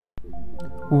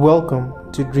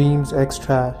Welcome to Dreams X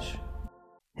Trash.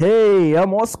 Hey,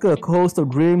 I'm Oscar, co-host of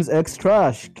Dreams X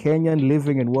Trash, Kenyan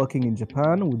living and working in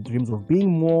Japan with dreams of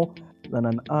being more than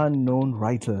an unknown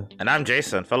writer. And I'm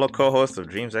Jason, fellow co-host of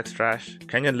Dreams X Trash,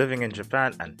 Kenyan living in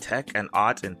Japan and tech and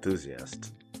art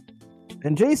enthusiast.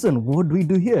 And Jason, what do we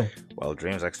do here? Well,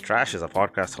 Dreams X Trash is a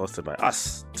podcast hosted by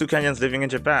us, two Kenyans living in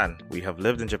Japan. We have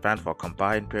lived in Japan for a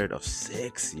combined period of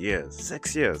 6 years.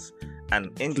 6 years.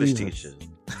 And English teachers.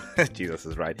 Jesus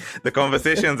is right. The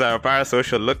conversations are a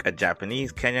parasocial look at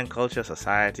Japanese, Kenyan culture,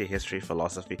 society, history,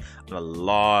 philosophy, and a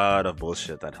lot of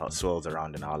bullshit that swirls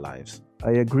around in our lives.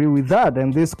 I agree with that.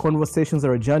 And these conversations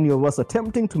are a journey of us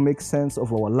attempting to make sense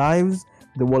of our lives,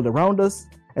 the world around us,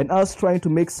 and us trying to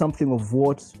make something of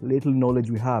what little knowledge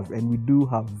we have. And we do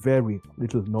have very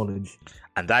little knowledge.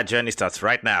 And that journey starts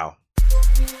right now.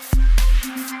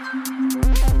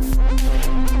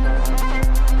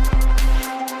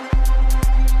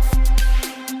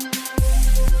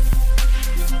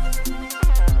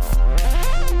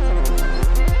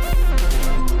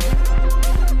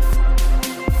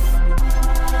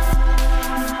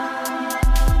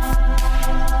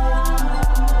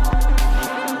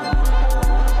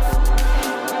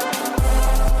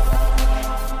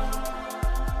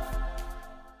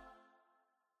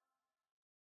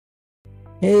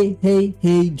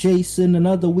 Hey, Jason,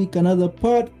 another week, another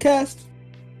podcast.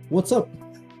 What's up?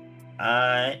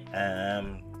 I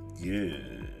am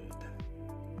good.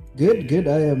 Good.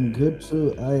 I am good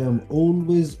too. I am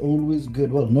always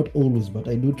good. Well, not always, but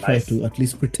I do try to at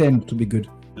least pretend to be good.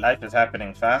 Life is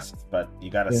happening fast, but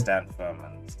you gotta stand firm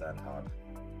and stand hard.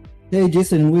 Hey,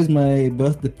 Jason, where's my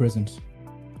birthday present?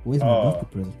 My birthday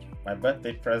present? My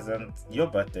birthday present, your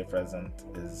birthday present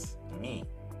is me.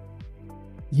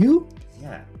 You?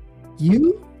 Yeah.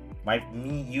 You?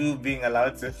 You being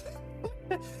allowed to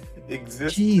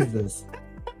exist. Jesus.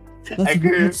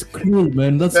 That's cruel,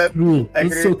 man. That's cruel.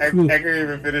 That's so cruel. I can't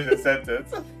even finish a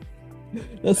sentence.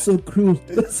 That's so cruel.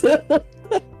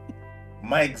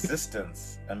 My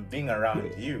existence and being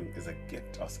around you is a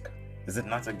gift, Oscar. Is it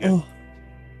not a gift? Oh.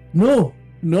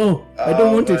 No. I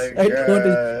don't want it. I don't want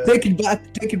it. Take it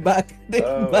back. Take it back.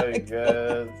 My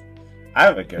God. I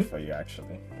have a gift for you,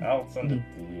 actually. I'll send it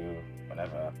to you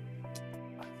whenever.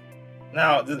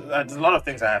 Now, there's a lot of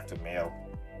things I have to mail.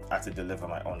 I have to deliver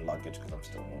my own luggage because I'm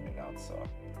still moving out, so...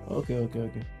 Okay.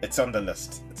 It's on the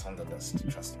list.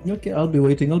 Trust me. Okay, I'll be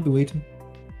waiting.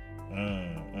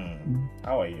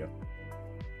 How are you?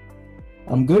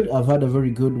 I'm good. I've had a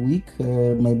very good week.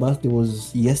 My birthday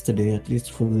was yesterday, at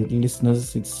least for the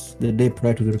listeners. It's the day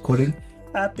prior to the recording.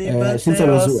 Happy birthday,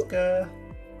 Oscar!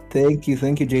 Thank you,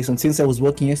 Jason. Since I was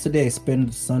working yesterday, I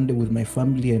spent Sunday with my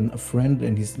family and a friend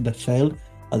and the child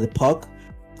at the park.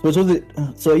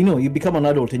 So you become an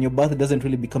adult and your birthday doesn't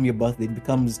really become your birthday. It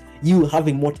becomes you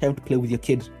having more time to play with your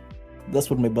kid. That's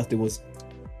what my birthday was.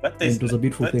 It was a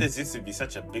beautiful thing. Birthdays used to be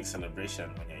such a big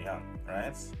celebration when you're young,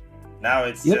 right? Now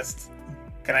it's just,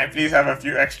 can I please have a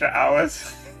few extra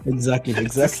hours? Exactly. But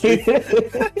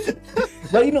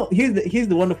here's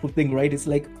the wonderful thing, right? It's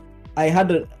like I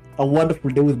had a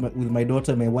wonderful day with my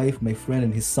daughter, my wife, my friend,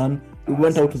 and his son. We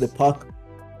went out to the park.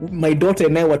 My daughter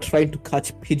and I were trying to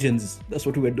catch pigeons. That's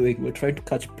what we were doing. We were trying to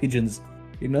catch pigeons,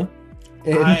 And...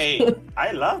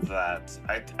 I love that.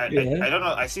 I don't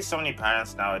know. I see so many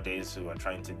parents nowadays who are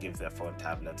trying to give their phone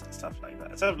tablets and stuff like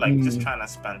that. Instead of just trying to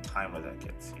spend time with their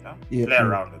kids, play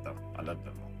around with them. I love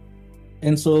them.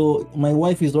 And so my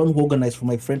wife is the one who organized for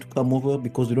my friend to come over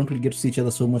because we don't really get to see each other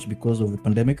so much because of the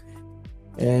pandemic.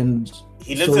 And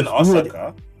he lives in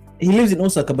Osaka. He lives in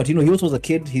Osaka, but he also was a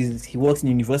kid. He works in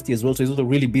university as well, so he's also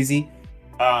really busy.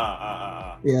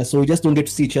 Yeah, so we just don't get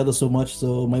to see each other so much.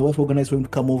 So my wife organized for him to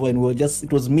come over, and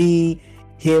it was me,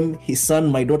 him, his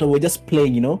son, my daughter. We were just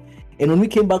playing, And when we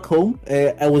came back home,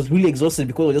 I was really exhausted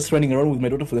because I was just running around with my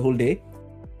daughter for the whole day.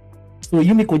 So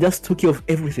Yumiko just took care of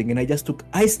everything, and I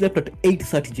slept at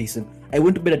 8:30, Jason. I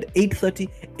went to bed at 8:30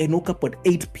 and woke up at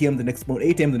 8 p.m. the next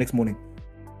morning.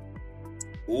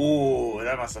 Ooh,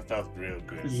 that must have felt real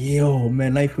good. Yo,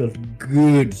 man, I felt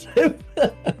good.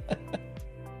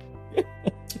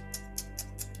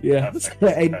 Yeah,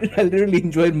 I really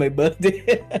enjoyed my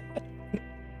birthday.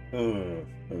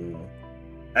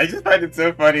 I just find it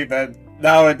so funny that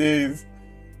nowadays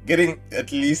getting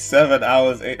at least 7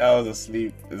 hours, 8 hours of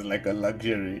sleep is like a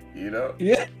luxury,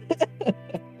 Yeah.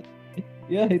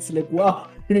 Yeah, it's like, wow,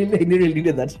 I really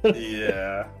needed that.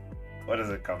 Yeah. What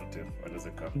does it come to?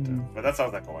 But that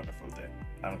sounds like a wonderful day.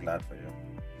 I'm glad for you.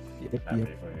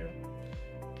 Happy for you.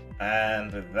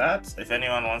 And with that, if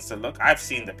anyone wants to look, I've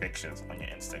seen the pictures on your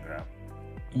Instagram.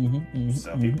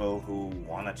 So people who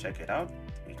want to check it out,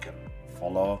 we can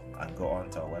follow and go on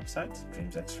to our website,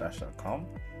 dreamsextrash.com.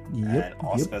 And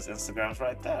Oscar's Instagram's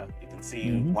right there. You can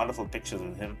see wonderful pictures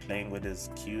of him playing with his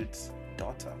cute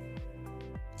daughter.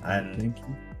 And thank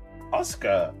you.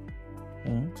 Oscar,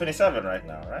 27 right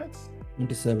now, right?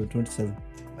 27.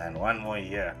 Man, 1 more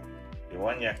year. You're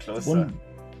 1 year closer. 1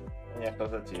 year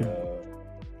closer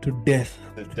to death.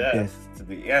 To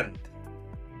the end.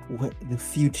 The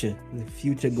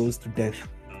future goes to death.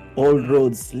 All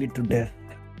roads lead to death.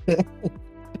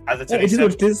 As a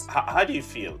 27, how do you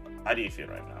feel? How do you feel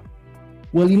right now?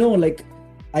 Well,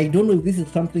 I don't know if this is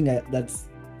something that's.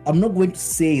 I'm not going to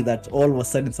say that all of a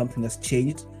sudden something has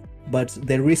changed, but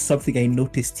there is something I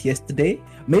noticed yesterday.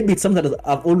 Maybe it's something that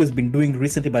I've always been doing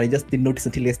recently, but I just didn't notice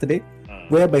until yesterday.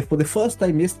 Whereby for the first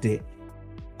time yesterday,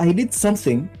 I did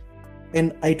something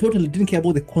and I totally didn't care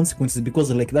about the consequences because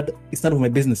that it's none of my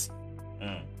business.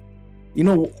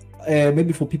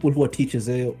 Maybe for people who are teachers,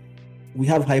 we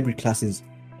have hybrid classes.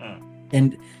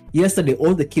 And yesterday,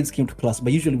 all the kids came to class,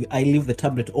 but usually I leave the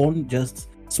tablet on just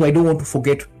so I don't want to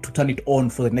forget to turn it on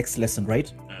for the next lesson,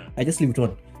 right? I just leave it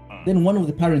on. Then one of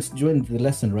the parents joined the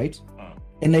lesson, right?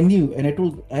 And I knew, and I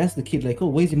asked the kid, oh,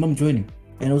 where's your mom joining?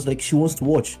 And I was like, she wants to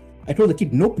watch. I told the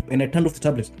kid, nope, and I turned off the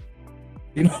tablet.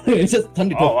 I just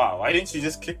turned it off. Oh, wow. Why didn't you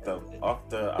just kick them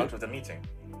out of the meeting?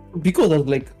 Because I was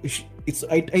like,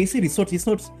 I said it's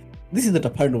not, this is not a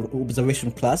parent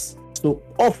observation class, so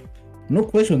off. No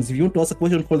questions. If you want to ask a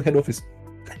question, call the head office.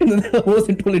 And I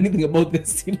wasn't told anything about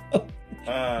this, And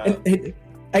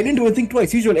I didn't even think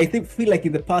twice. Usually, I feel like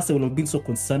in the past I would have been so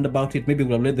concerned about it. Maybe I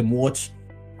would have let them watch.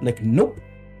 Nope.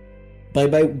 Bye,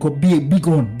 go be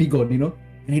gone. And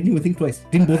I didn't even think twice.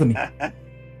 Didn't bother me.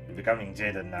 You're becoming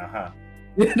jaded now, huh?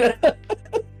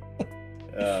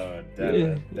 Oh,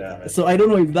 damn it. So I don't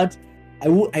know if that. I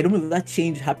don't know if that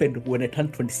change happened when I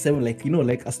turned 27.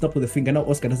 A snap of the finger. Now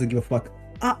Oscar doesn't give a fuck.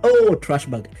 Trash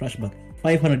bag.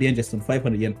 500 yen, Justin.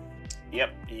 500 yen.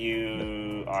 Yep,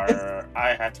 you are.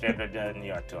 I had 300 yen.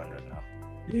 You are 200 now.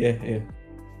 Yeah.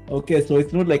 Okay, so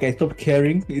it's not like I stopped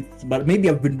caring. But maybe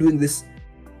I've been doing this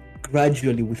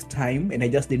gradually with time, and I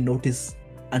just didn't notice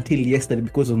until yesterday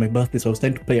because of my birthday. So I was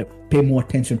trying to pay more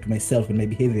attention to myself and my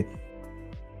behavior.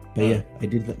 But yeah, I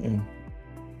did that.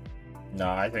 No,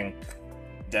 I think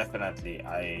definitely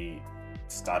I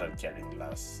started caring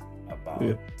less about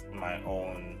my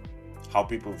own, how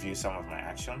people view some of my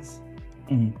actions.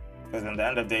 Because at the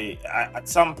end of the day, at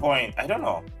some point, I don't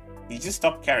know, you just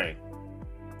stop caring.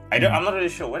 I'm not really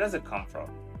sure. Where does it come from?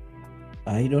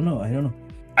 I don't know.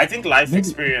 I think life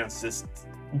experience just,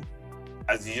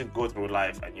 as you just go through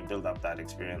life and you build up that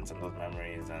experience and those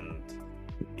memories and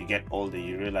you get older,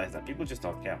 you realize that people just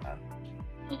don't care, man.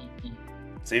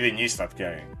 So even you stop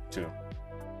caring too.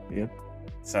 Yep.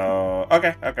 So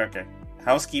okay.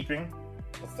 Housekeeping.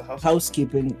 What's the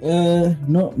housekeeping?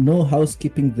 No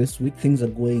housekeeping this week. Things are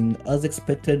going as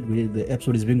expected. The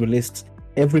episode is being released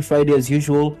every Friday as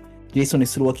usual. Jason is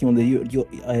still working on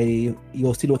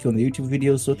you're still working on the YouTube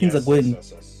videos, so things are going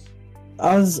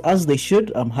as they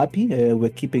should. I'm happy. We're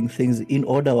keeping things in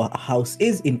order. Our house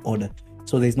is in order,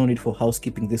 so there's no need for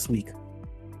housekeeping this week.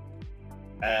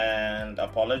 And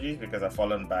apologies because I've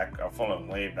fallen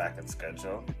way back in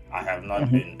schedule. I have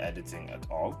not been editing at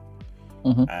all.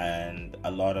 And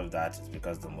a lot of that is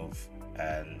because the move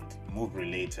and move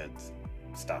related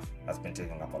stuff has been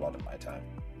taking up a lot of my time.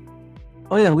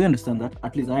 Oh yeah, we understand that.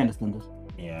 At least I understand that.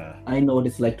 Yeah. I know what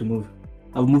it's like to move.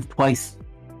 I've moved twice.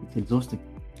 It's exhausting.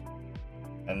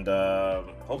 And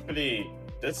hopefully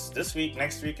this week,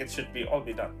 next week, it should all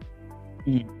be done.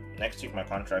 Next week my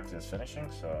contract is finishing,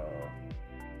 so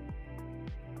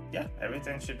yeah,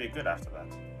 everything should be good after that.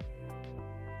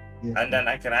 Yeah. And then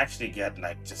I can actually get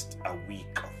just a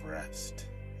week of rest.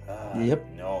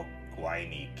 No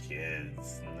whiny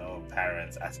kids, no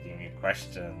parents asking me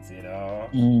questions,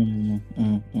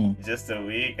 Just a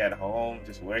week at home,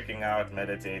 just working out,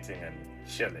 meditating, and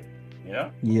chilling,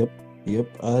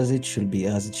 Yep, as it should be.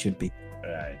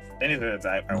 Right. Anyways,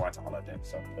 I want a holiday,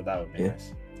 so that would be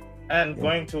nice. And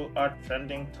going to our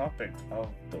trending topic of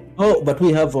the week. Oh, but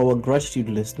we have our gratitude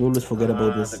list. We always forget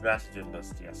about this. The gratitude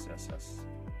list, yes.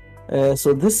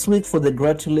 So this week for the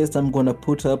gratitude list, I'm going to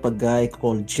put up a guy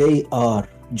called JR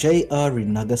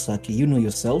in Nagasaki. You know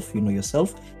yourself.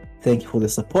 Thank you for the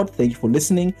support. Thank you for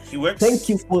listening. He works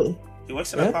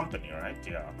in a company, right?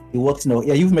 Yeah. He works in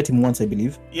you've met him once, I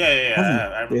believe.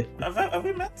 Yeah. Have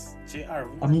we met JR?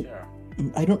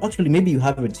 I don't actually. Maybe you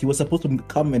haven't. He was supposed to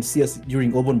come and see us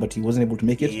during Obon, but he wasn't able to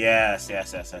make it. Yes.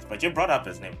 But you brought up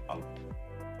his name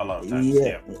a lot of times.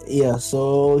 Yeah.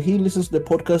 So he listens to the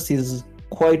podcast. He's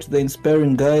quite the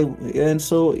inspiring guy, and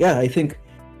so I think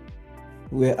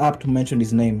we're apt to mention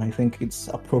his name. I think it's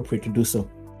appropriate to do so.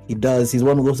 He does. He's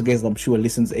one of those guys that I'm sure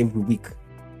listens every week.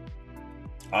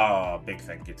 Oh, big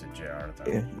thank you to JR.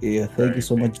 Yeah. Thank you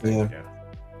so much, JR.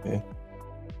 Yeah.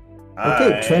 Hi.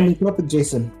 Okay, trending topic,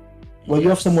 Jason. Well, you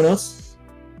have someone else?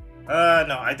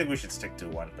 No, I think we should stick to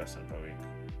one person per week.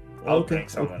 I'll bring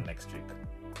someone next week.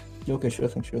 Okay, sure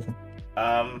thing.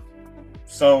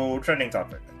 So trending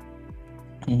topic.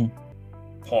 Mm-hmm.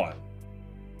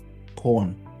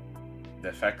 Porn. The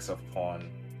effects of porn.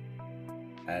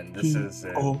 And this is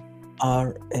Porn.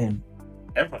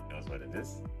 Everyone knows what it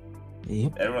is.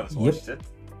 Yep. Everyone's watched it.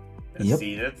 They've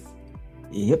seen it.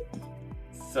 Yep.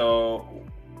 So,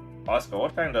 Oscar,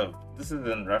 what kind of... This is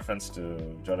in reference to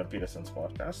Jordan Peterson's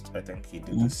podcast. I think he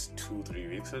did this 2-3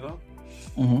 weeks ago.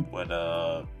 Mm-hmm.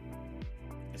 But,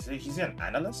 he's an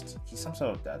analyst? He's some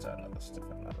sort of data analyst, if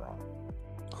I'm not wrong.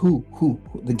 Who?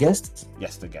 The guest?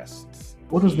 Yes, the guest.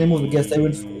 What was the name of the guest?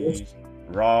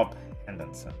 Rob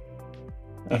Henderson.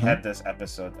 They had this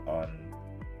episode on...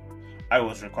 I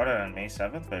was recorded on May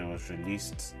 7th, but it was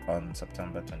released on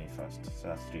September 21st. So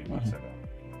that's 3 weeks ago.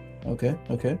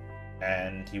 Okay.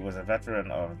 And he was a veteran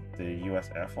of the US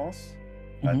Air Force,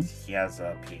 but he has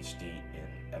a PhD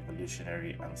in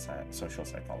evolutionary and social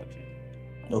psychology.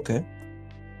 Okay.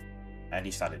 And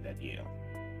he studied at Yale.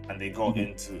 And they go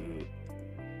into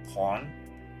porn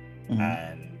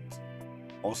and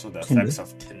also the effects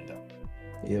of Tinder.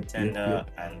 Tinder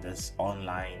and this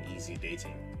online easy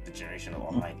dating, the generation of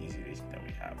online easy dating that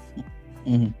we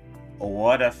have.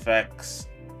 What effects,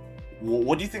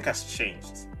 what do you think has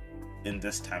changed in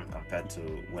this time compared to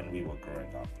when we were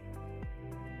growing up?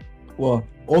 Well,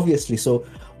 obviously, so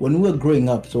when we were growing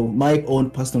up, so my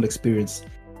own personal experience,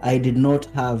 I did not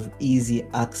have easy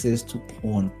access to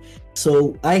porn.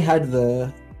 So I had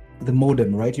the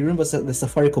modem, right? You remember the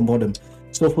Safaricom modem?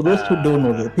 So for those who don't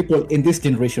know, the people in this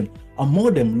generation, a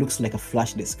modem looks like a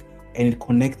flash disk and it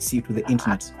connects you to the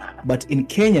internet. But in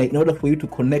Kenya, in order for you to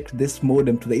connect this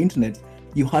modem to the internet,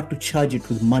 you had to charge it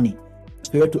with money.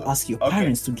 So you had to ask your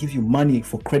parents to give you money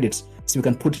for credits so you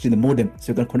can put it in the modem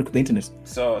so you can connect to the internet.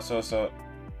 So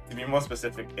to be more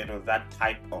specific, it was that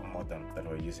type of modem that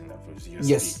we're using that was USB.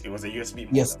 Yes. It was a USB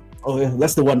modem. Yes. Oh yeah,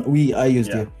 that's the one I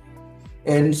used here.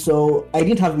 And so I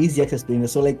didn't have easy access to it.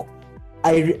 So like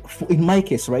in my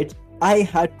case, right, I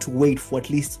had to wait for at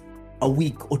least a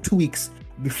week or 2 weeks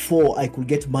before I could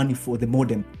get money for the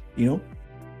modem, you know?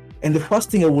 And the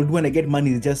first thing I would do when I get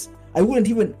money is just, I wouldn't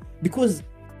even, because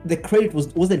the credit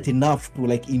wasn't enough to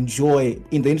like enjoy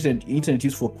in the internet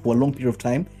use for a long period of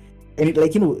time. And it,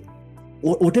 like, you know,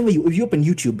 whatever if you open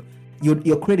YouTube,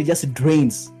 your credit just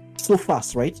drains so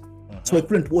fast, right? So I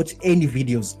couldn't watch any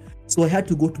videos. So I had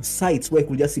to go to sites where I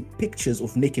could just see pictures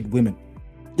of naked women.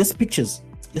 Just pictures.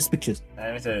 Let me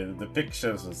tell you, the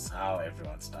pictures was how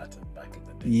everyone started back in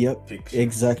the day. Yep, pictures.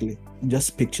 Exactly.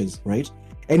 Just pictures, right?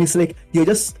 And it's like you're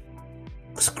just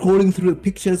scrolling through the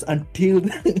pictures until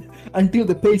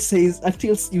the page says,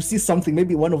 until you see something,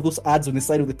 maybe one of those ads on the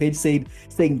side of the page saying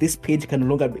this page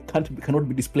cannot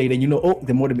be displayed, and you know,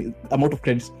 the modem amount of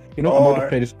credits, amount of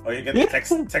credits. Or you get a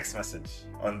text message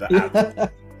on the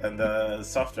app. And the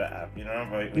software app, you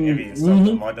remember whenever you install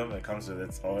the modem, it comes with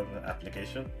its own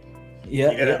application. Yeah.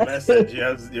 You get a message,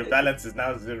 your balance is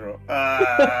now 0.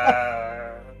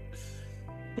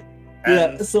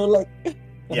 So like.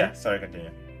 Yeah, sorry,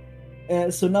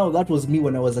 continue. So now that was me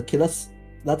when I was a kid.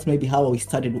 That's maybe how we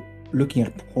started looking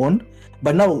at porn.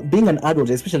 But now being an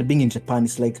adult, especially being in Japan,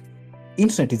 it's like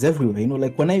internet is everywhere. You know,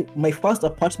 like when my first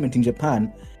apartment in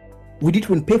Japan, we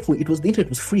didn't even pay for it. The internet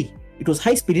was free. It was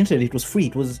high-speed internet. It was free.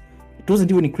 It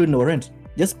wasn't even included in our rent.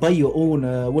 Just buy your own.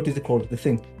 What is it called? The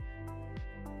thing.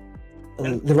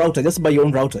 The router. Just buy your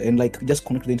own router and like just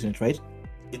connect to the internet, right?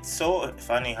 It's so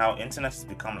funny how internet has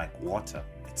become like water.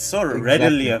 It's so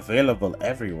readily available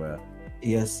everywhere.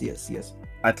 Yes.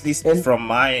 At least from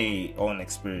my own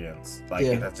experience, like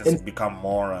it has just become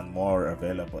more and more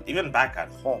available. Even back at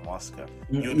home, Oscar,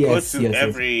 you'd go to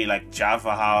every like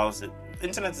Java house.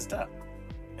 Internet is there.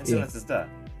 Is there.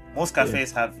 Most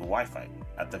cafes have Wi-Fi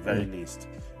at the very least,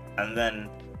 and then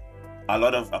a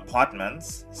lot of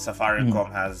apartments, Safaricom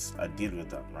has a deal with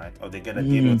them, right? Or they get a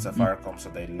deal with Safaricom, so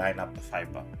they line up the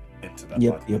fiber into the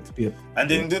apartment. Yep. And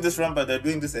they do this. Remember, they're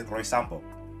doing this in Roysambo.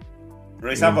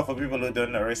 Roysambo, for people who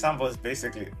don't know, Roysambo is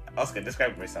basically, Oscar,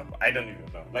 describe Roysambo. I don't even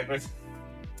know. Like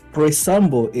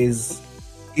Roysambo is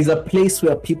a place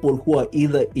where people who are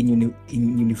either in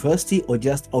university or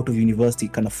just out of university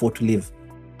can afford to live.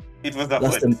 It was the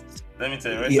hood. Let me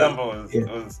tell you,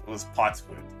 Roysambo was part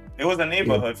hood. It was a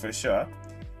neighborhood for sure.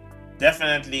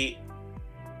 Definitely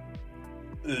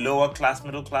lower class,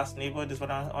 middle class neighborhood is what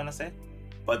I want to say.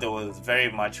 but there was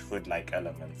very much hood-like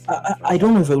elements. I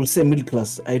don't know if I will say middle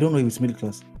class. I don't know if it's middle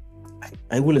class.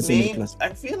 I wouldn't say middle class. I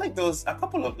feel like there was a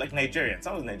couple of like Nigerians.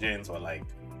 Some of the Nigerians were like,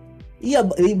 yeah,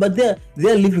 but they're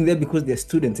living there because they're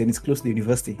students and it's close to the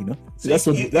university, you know. So that's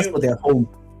what they're home.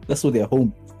 That's what they're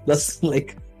home. That's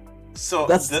like. So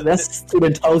that's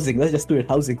student housing. That's just student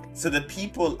housing. So the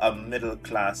people are middle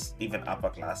class, even upper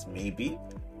class, maybe.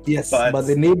 Yes, but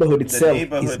the neighborhood itself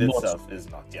is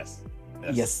not. Yes.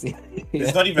 Yes.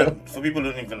 It's not even for people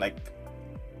who don't even like.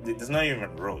 There's not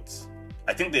even roads.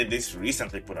 I think they just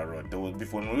recently put a road.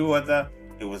 Before when we were there,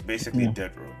 it was basically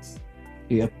dirt roads.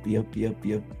 Yep.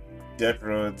 Dirt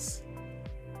roads.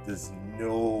 There's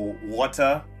no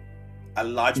water. A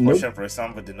large portion, for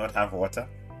example, did not have water.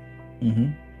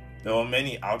 Mm-hmm. There were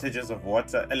many outages of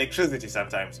water. Electricity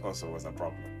sometimes also was a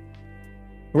problem.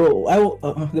 Bro,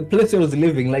 the place I was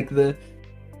living, like the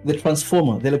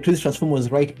transformer, the electricity transformer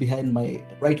was right behind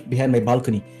my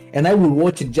balcony, and I would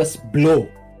watch it just blow.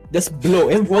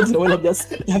 Every once in a while, I'm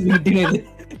just having dinner.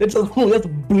 The transformer just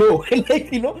blow, and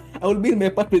like, you know, I will be in my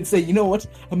apartment saying, you know what?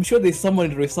 I'm sure there's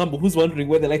someone in Resambo who's wondering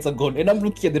where the lights are gone, and I'm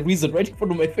looking at the reason right in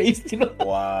front of my face, you know.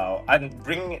 Wow, and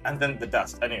then the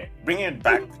dust. Anyway, bringing it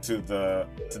back to the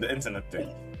internet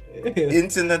thing.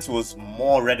 Internet was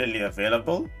more readily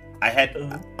available. I had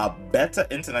a better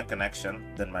internet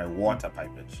connection than my water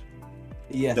pipage.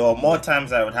 Yeah, there were more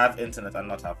times I would have internet and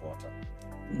not have water.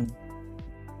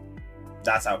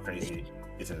 That's how crazy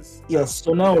it is. Yes.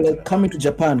 So now, like coming to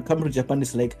Japan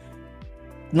is like,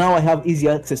 now I have easy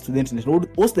access to the internet.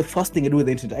 What's the first thing I do with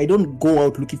the internet? I don't go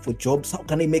out looking for jobs. How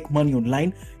can I make money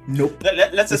online? Nope.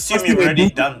 Let's assume you've already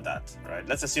done that, right?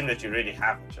 Let's assume that you already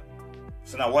have a job.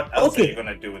 So now what else are you going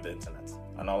to do with the internet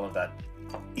and all of that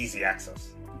easy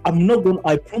access? I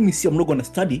promise you, I'm not going to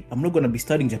study. I'm not going to be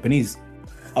studying Japanese.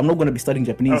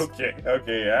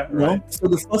 Okay, yeah. Right. No? So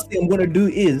the first thing I'm going to do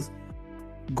is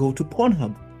go to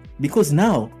Pornhub, because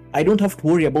now I don't have to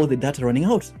worry about the data running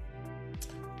out.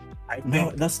 I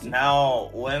think now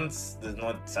once there's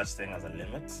not such thing as a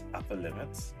upper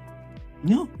limit.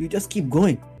 No, you just keep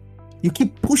going. You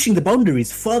keep pushing the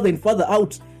boundaries further and further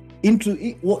out into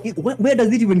it. Where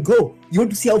does it even go? You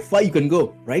want to see how far you can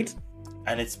go, right?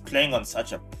 And it's playing on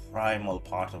such a primal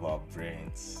part of our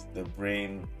brains. The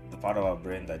part of our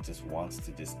brain that just wants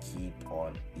to just keep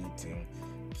on eating.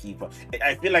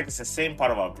 I feel like it's the same part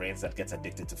of our brains that gets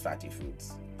addicted to fatty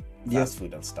foods, fast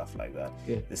food and stuff like that.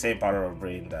 Yeah. The same part of our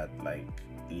brain that like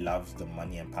loves the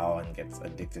money and power and gets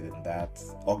addicted in that,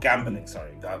 or gambling.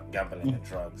 Gambling and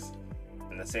drugs.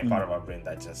 And the same part of our brain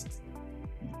that just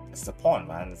it's the porn,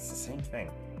 man. It's the same thing.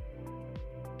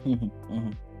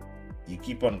 You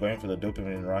keep on going for the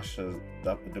dopamine rush, and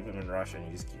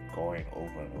you just keep going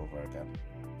over and over again.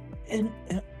 And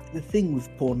the thing with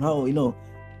porn now, you know,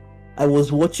 I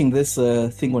was watching this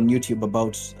thing on YouTube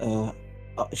about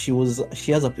it's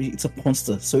a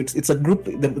pornster. So it's a group.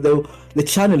 The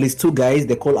channel is two guys.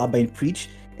 They call Abba and Preach,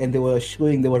 and they were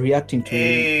reacting to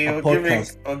a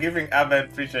podcast. Giving Abba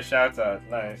and Preach a shout out.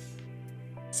 Nice.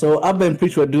 So Abba and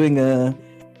Preach were doing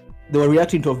they were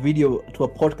reacting to a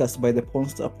podcast by the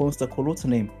pornster called, what's her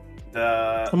name?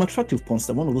 Some attractive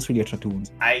pornster, one of those really attractive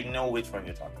ones. I know which one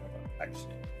you're talking about,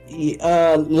 actually.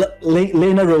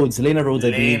 Lana Rhodes, I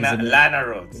believe. Lana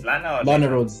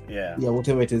Rhodes. Yeah,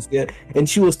 whatever it is. Yeah, and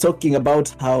she was talking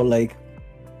about how like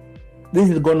this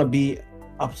is gonna be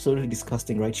absolutely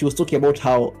disgusting, right? She was talking about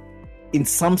how in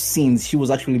some scenes she was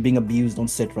actually being abused on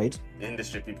set, right? The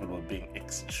industry people were being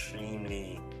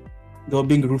extremely. They were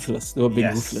being ruthless. Very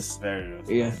ruthless.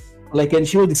 Yeah. Like, and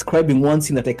she was describing one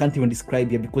scene that I can't even describe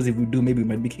here because if we do, maybe we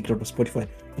might be kicked out of Spotify.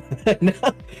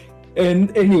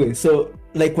 And anyway, so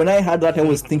like when I heard that, I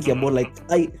was thinking about like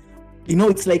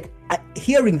it's like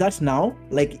hearing that now,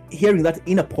 like hearing that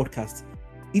in a podcast,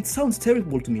 it sounds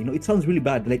terrible to me. You know, it sounds really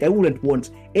bad. Like I wouldn't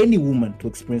want any woman to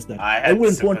experience that. I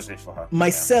wouldn't want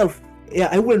myself. Yeah,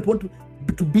 I wouldn't want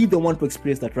to be the one to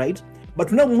experience that, right? But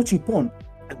when I'm watching porn,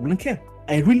 I wouldn't care.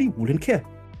 I really wouldn't care.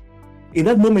 In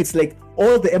that moment, it's like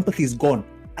all the empathy is gone.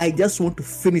 I just want to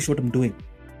finish what I'm doing.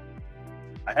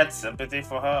 I had sympathy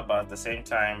for her, but at the same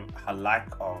time, her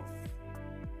lack of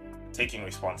taking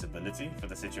responsibility for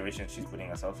the situation she's putting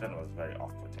herself in was very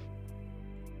off-putting.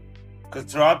 Because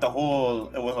throughout it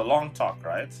was a long talk,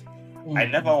 right? Mm-hmm. I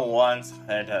never once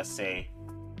heard her say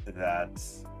that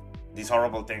these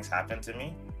horrible things happened to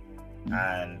me,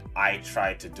 and I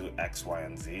tried to do X, Y,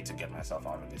 and Z to get myself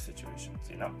out of these situations,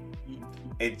 you know?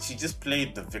 She just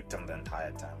played the victim the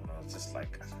entire time. And I was just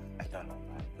like, I don't know,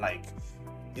 man. Like,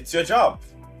 it's your job.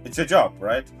 It's your job,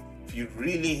 right? If you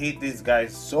really hate these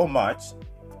guys so much,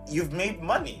 you've made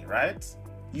money, right?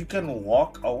 You can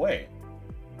walk away.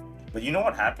 But you know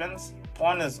what happens?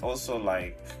 Porn is also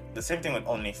like the same thing with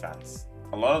OnlyFans.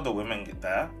 A lot of the women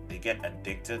there, they get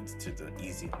addicted to the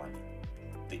easy money,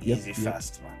 the easy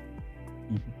fast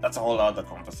money. That's a whole other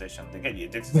conversation. They get you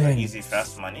addicted to the easy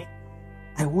fast money.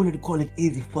 I wouldn't call it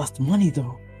easy fast money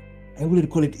though. I wouldn't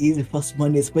call it easy fast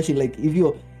money, especially like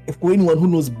if for anyone who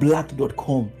knows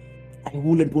black.com, I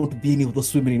wouldn't want to be any of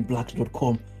those women in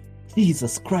black.com.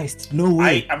 Jesus Christ, no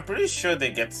way. I'm pretty sure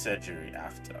they get surgery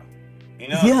after.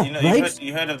 Right?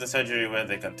 You heard of the surgery where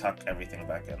they can tuck everything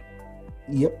back in?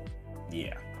 Yep.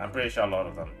 Yeah, I'm pretty sure a lot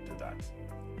of them do that.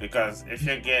 Because if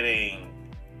you're getting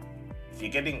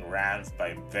rammed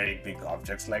by very big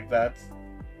objects like that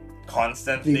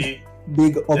constantly,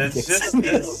 big objects,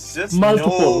 there's just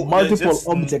multiple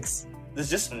objects. There's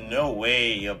just no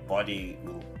way your body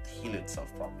will heal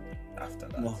itself properly after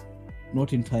that. No,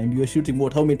 not in time. You're shooting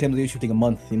what? How many times are you shooting a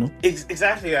month?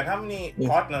 Exactly. And how many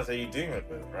partners are you doing it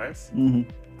with, right? Mm-hmm.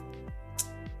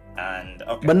 And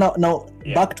okay. But now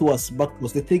back to us.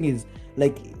 The thing is,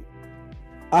 like,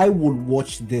 I would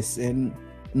watch this, and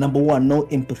number one, no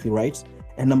empathy, right?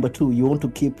 And number two, you want to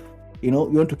keep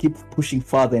pushing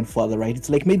farther and farther, right? It's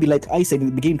like maybe like I said in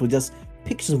the beginning, to just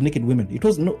pictures of naked women. There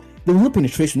was no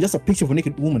penetration, just a picture of a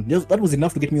naked woman. That was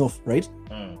enough to get me off, right?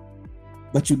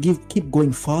 But you keep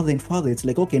going farther and farther. It's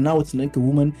like, okay, now it's like a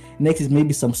woman. Next is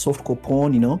maybe some softcore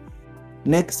porn,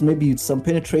 Next, maybe it's some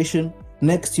penetration.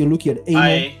 Next, you're looking at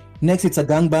anal. Next, it's a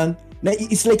gangbang.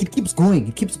 It's like it keeps going.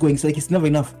 It's like it's never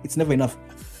enough.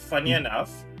 Funny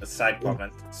enough, a side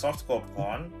comment, softcore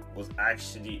porn was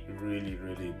actually really,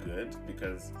 really good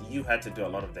because you had to do a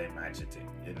lot of the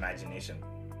imagination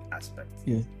aspect.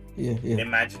 Yeah.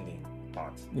 Imagining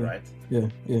part, right? Yeah.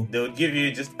 They would give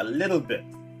you just a little bit,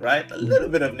 right? A little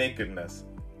bit of nakedness.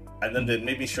 And then they'd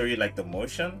maybe show you like the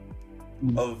motion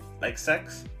of like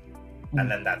sex. And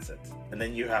then that's it. And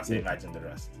then you have to imagine the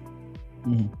rest.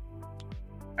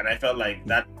 And I felt like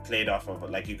that played off of,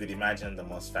 like, you could imagine the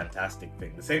most fantastic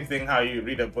thing. The same thing how you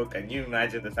read a book and you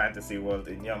imagine the fantasy world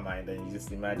in your mind and you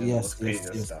just imagine the most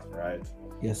crazy stuff, right?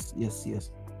 Yes.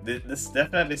 This is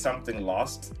definitely something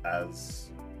lost as,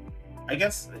 I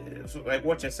guess, like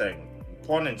what you're saying,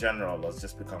 porn in general has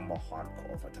just become more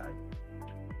hardcore over time.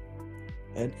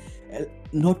 And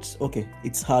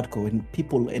it's hardcore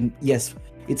and yes,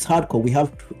 it's hardcore. We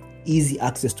have easy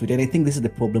access to it, and I think this is the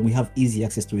problem. We have easy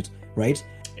access to it, right?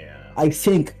 Yeah. I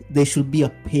think there should be a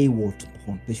paywall to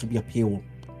porn. There should be a paywall.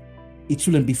 It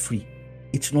shouldn't be free.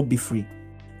 It should not be free,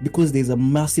 because there's a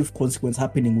massive consequence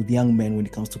happening with young men when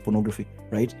it comes to pornography,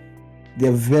 right?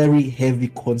 There are very heavy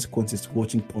consequences to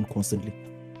watching porn constantly.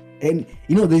 And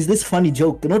there's this funny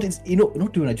joke. Not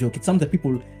even a joke. It's something that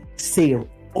people say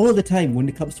all the time when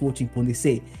it comes to watching porn. They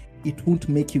say it won't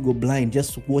make you go blind.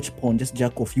 Just watch porn, just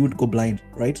jack off. You won't go blind,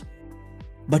 right?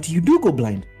 But you do go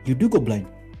blind.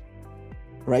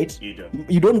 Right? You do.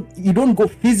 You don't go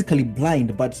physically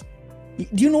blind, but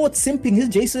do you know what simping is,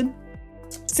 Jason?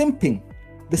 Simping.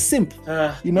 The simp.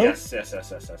 Yes.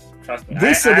 Trust me.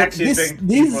 These are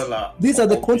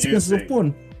the consequences of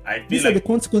porn. These are the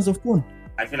consequences of porn.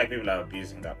 I feel like people are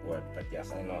abusing that word, but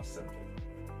yes, I know simping.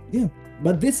 Yeah,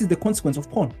 but this is the consequence of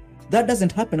porn. That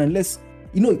doesn't happen unless,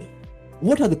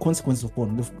 what are the consequences of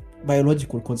porn? The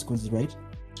biological consequences, right?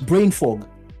 Brain fog.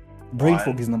 Brain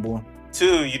fog is number one.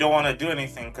 2, you don't want to do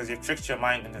anything because you've tricked your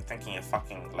mind into thinking you're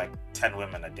fucking like 10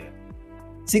 women a day.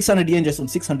 600 yen, just on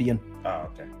 600 yen. Oh,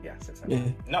 okay. Yeah, 600.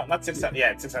 Yeah. No, not 600.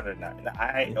 Yeah, it's 600 now.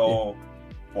 I owe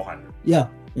 400. Yeah.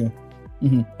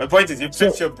 Mm-hmm. My point is, you've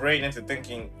tricked your brain into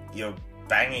thinking you're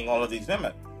banging all of these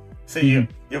women. So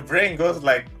your brain goes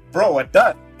like, bro, we're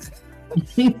done.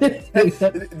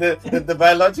 the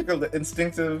biological, the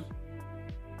instinctive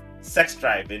sex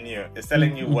drive in you is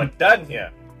telling you we're done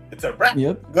here. It's a wrap.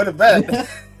 Yep. Go to bed.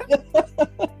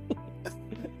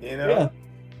 Yeah.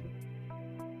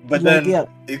 But then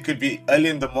it could be early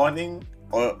in the morning,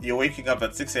 or you're waking up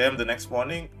at 6 a.m. the next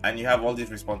morning and you have all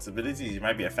these responsibilities. You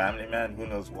might be a family man, who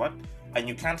knows what, and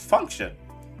you can't function.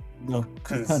 No,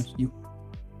 because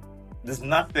there's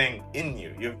nothing in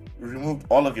you. You've removed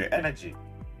all of your energy.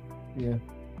 Yeah.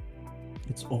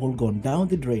 It's all gone down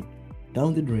the drain.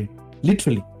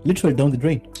 Literally down the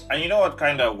drain. And you know what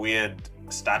kind of weird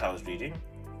stat I was reading?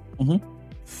 Mm-hmm.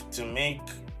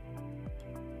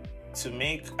 To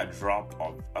make a drop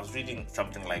of, I was reading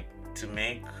something like, to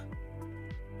make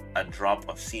a drop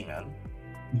of semen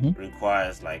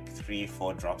requires like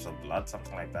 3-4 drops of blood,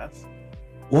 something like that.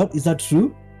 What? Is that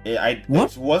true? It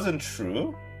wasn't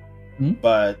true,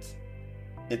 but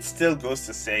it still goes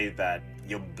to say that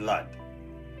your blood,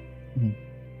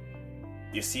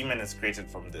 your semen is created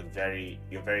from your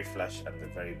very flesh and the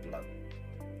very blood.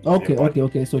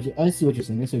 Okay. So I see what you're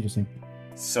saying.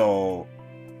 So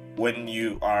when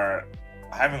you are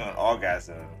having an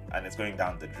orgasm and it's going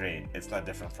down the drain, it's not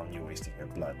different from you wasting your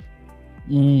blood.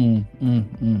 And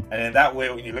in that way,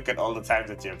 when you look at all the times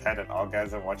that you've had an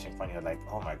orgasm watching porn, you're like,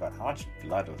 oh my god, how much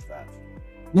blood was that?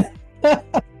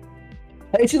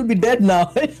 I should be dead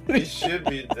now. It should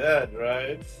be dead,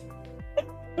 right?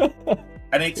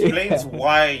 And it explains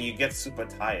why you get super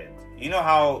tired. You know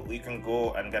how you can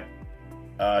go and get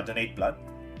donate blood?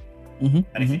 And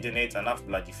if you donate enough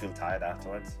blood, you feel tired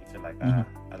afterwards. You feel like a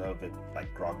little bit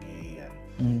like groggy,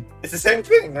 and it's the same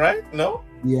thing, right? No?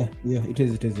 Yeah, it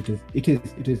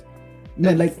is.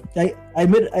 No, like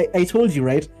I told you,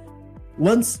 right?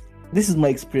 Once, this is my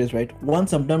experience, right?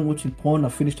 Once I'm done watching porn,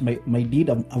 I've finished my deed,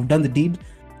 I've done the deed,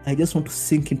 I just want to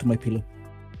sink into my pillow.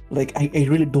 Like I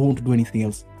really don't want to do anything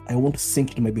else. I want to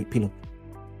sink into my big pillow.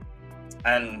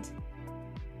 And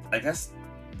I guess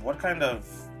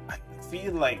I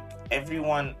feel like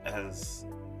everyone has,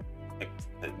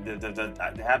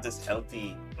 they have this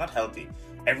not healthy,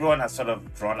 everyone has sort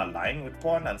of drawn a line with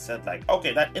porn and said like,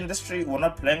 okay, that industry, we're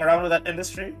not playing around with that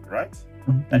industry, right?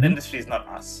 That industry is not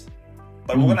us.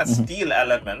 But we're going to steal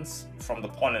elements from the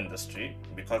porn industry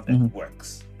because it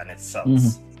works and it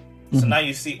sells. So now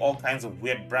you see all kinds of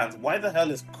weird brands. Why the hell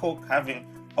is Coke having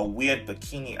a weird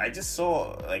bikini? I just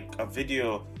saw like a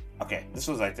video. Okay, this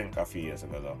was I think a few years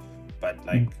ago though. But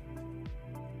like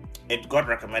it got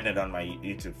recommended on my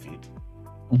YouTube feed.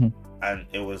 And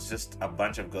it was just a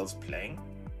bunch of girls playing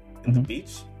in the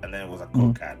beach. And then it was a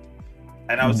Coke ad.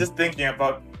 And I was just thinking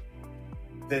about,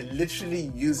 they're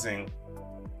literally using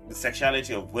the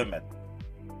sexuality of women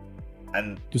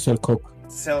and to sell Coke,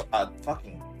 sell a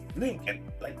fucking drink, and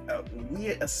like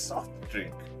a soft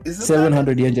drink.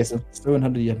 700 yen, Jason.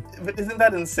 700 yen. But isn't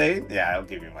that insane? Yeah, I'll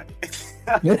give you money.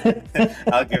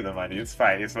 I'll give the money. It's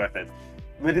fine. It's worth it.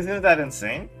 But isn't that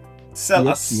insane? Sell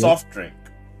a soft drink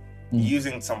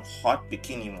using some hot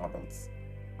bikini models,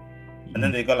 and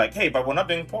then they go like, "Hey, but we're not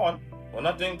doing porn. We're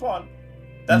not doing porn."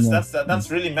 That's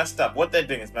really messed up. What they're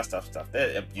doing is messed up stuff.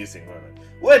 They're abusing women.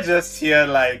 We're just here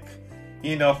like,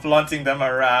 flaunting them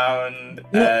around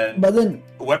and but then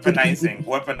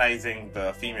weaponizing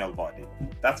the female body.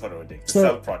 That's what we're doing. To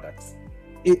sell products.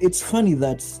 It's funny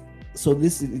that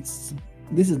this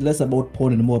is less about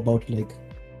porn and more about like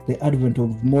the advent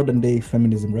of modern day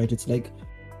feminism, right? It's like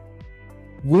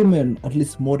women, at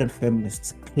least modern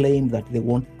feminists, claim that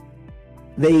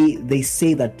they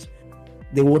say that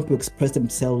they want to express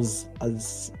themselves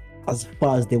as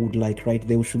far as they would like, right?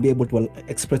 They should be able to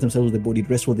express themselves with the body,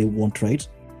 dress what they want, right?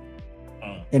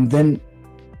 And then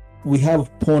we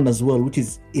have porn as well, which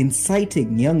is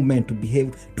inciting young men to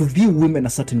view women a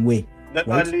certain way. Not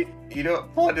only,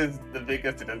 porn is the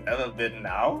biggest it has ever been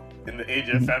now in the age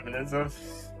of feminism.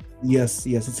 Yes.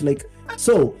 It's like,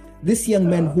 so these young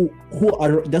men who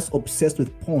are just obsessed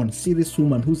with porn see this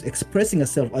woman who's expressing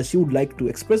herself as she would like to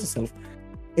express herself,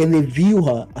 and they view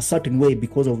her a certain way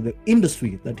because of the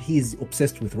industry that he is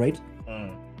obsessed with, right?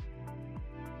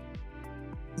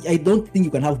 I don't think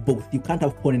you can have both. You can't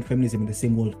have porn and feminism in the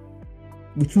same world.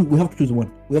 We have to choose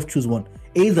one.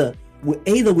 Either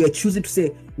we are choosing to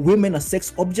say women are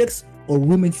sex objects, or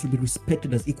women should be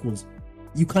respected as equals.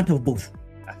 You can't have both.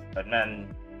 But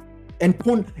man, and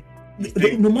porn,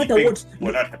 no matter what,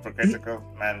 we're not hypocritical,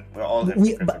 man. We're all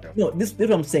hypocritical. This is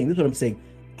what I'm saying.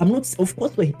 I'm not, of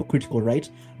course we're hypocritical, right?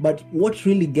 But what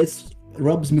really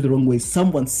rubs me the wrong way is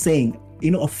someone saying,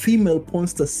 a female porn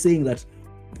star saying that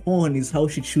porn is how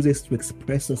she chooses to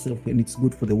express herself and it's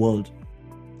good for the world.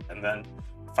 And then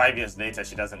 5 years later,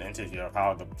 she does an interview of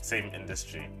how the same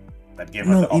industry that gave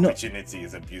her the opportunity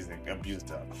is abused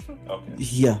her. Okay.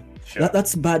 Yeah, sure.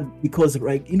 That's bad because,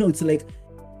 right? It's like,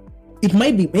 it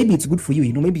might be, maybe it's good for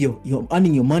you. Maybe you're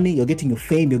earning your money, you're getting your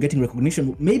fame, you're getting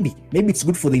recognition. Maybe it's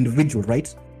good for the individual,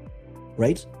 right?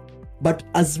 But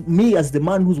as the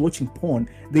man who's watching porn,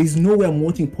 there is no way I'm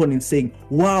watching porn and saying,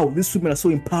 wow, these women are so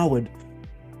empowered.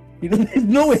 There's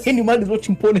no way any man is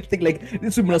watching porn and think like,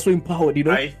 these women are so empowered,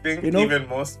 I think even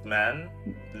most men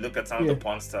look at some of the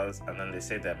porn stars and then they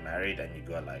say they're married and you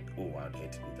go like, oh, I'd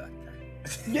hate to be that guy.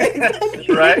 Yeah,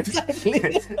 exactly. Right?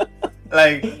 Exactly.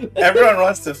 Like, everyone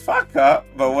wants to fuck her,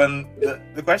 but when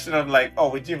the question of like, oh,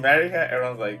 would you marry her?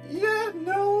 Everyone's like, yeah,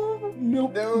 no.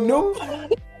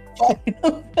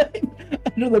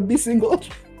 I'd rather be single.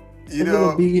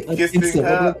 Kissing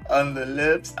her on the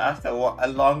lips after a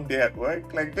long day at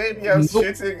work. Like, baby, I was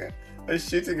shooting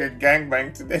a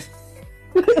gangbang today.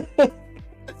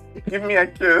 Give me a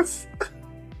kiss.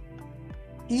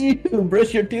 You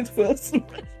brush your teeth first.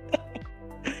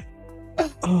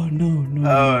 Oh no.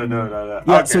 Oh no.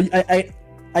 Yeah, okay.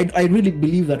 so I really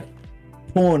believe that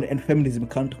porn and feminism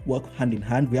can't work hand in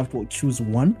hand. We have to choose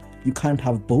one. You can't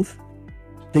have both.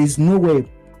 There is no way.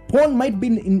 Porn might be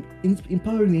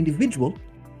empowering the individual,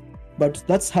 but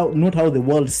that's not how the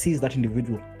world sees that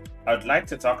individual. I'd like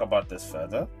to talk about this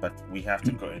further, but we have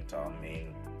to go into our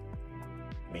main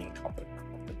topic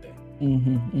of the day.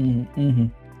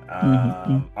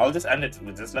 I'll just end it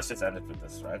with this. Let's just end it with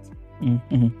this, right?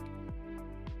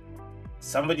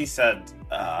 Somebody said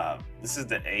this is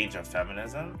the age of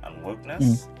feminism and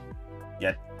wokeness,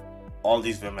 yet all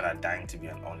these women are dying to be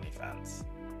on OnlyFans.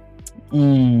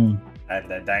 And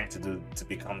they're dying to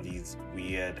become these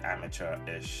weird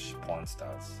amateur-ish porn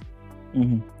stars.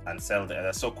 And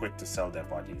they're so quick to sell their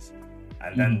bodies.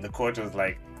 And then the quote was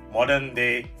like, modern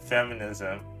day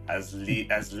feminism has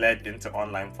led into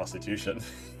online prostitution.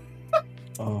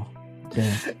 Oh,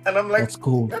 damn. And I'm like, that's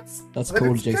cool. That's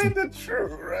cool, Jason. It's kind of true,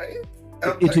 right?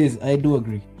 It is. I do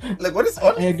agree. Like, what is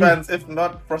OnlyFans if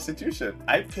not prostitution?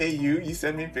 I pay you. You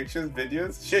send me pictures,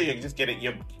 videos. Sure, you're just getting.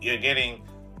 You're getting.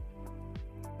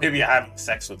 Maybe you're having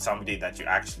sex with somebody that you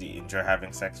actually enjoy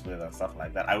having sex with and stuff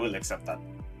like that. I will accept that.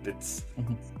 It's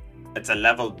a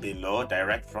level below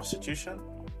direct prostitution,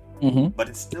 but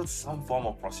it's still some form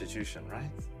of prostitution,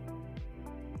 right?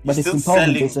 But it's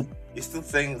empowering. You're still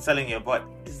selling your butt.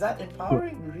 Is that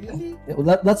empowering, really?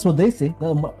 Well, that's what they say.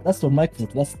 That's what my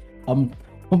quote. I'm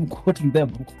quoting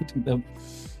them.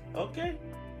 Okay.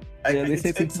 They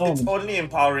say it's only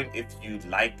empowering if you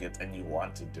like it and you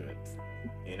want to do it.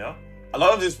 You know, a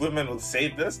lot of these women will say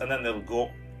this and then they'll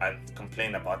go and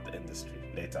complain about the industry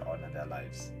later on in their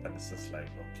lives, and it's just like,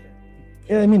 okay.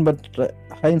 Yeah, I mean, but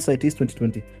hindsight is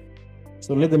 2020,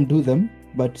 so let them do them.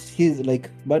 But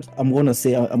I'm gonna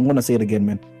say it again,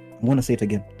 man. I'm gonna say it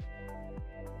again.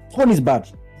 Porn is bad.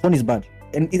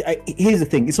 And here's the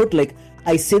thing. It's not like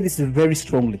I say this very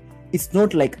strongly. It's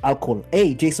not like alcohol.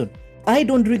 Hey, Jason, I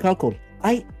don't drink alcohol.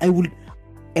 I will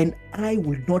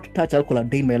not touch alcohol a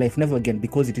day in my life, never again,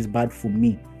 because it is bad for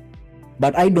me.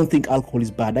 But I don't think alcohol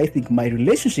is bad. I think my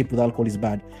relationship with alcohol is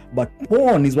bad. But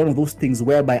porn is one of those things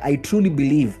whereby I truly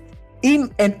believe,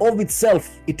 in and of itself,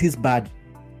 it is bad.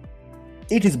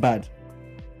 It is bad.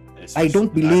 I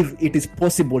don't believe it is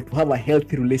possible to have a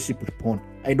healthy relationship with porn.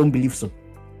 I don't believe so.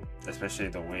 Especially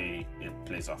the way it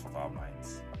plays off of our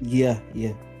minds. Yeah.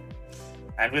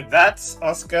 And with that,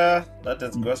 Oscar, let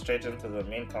us go straight into the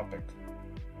main topic.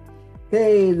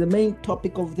 Hey, the main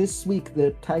topic of this week,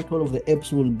 the title of the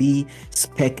episode will be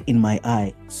Speck in My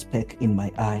Eye. Speck in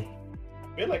My Eye.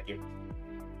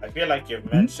 I feel like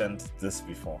you've mentioned this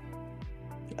before.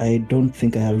 I don't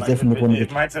think I have.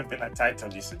 It might have been a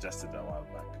title you suggested a while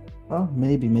back. Oh,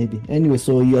 maybe. Anyway,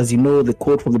 so as you know, the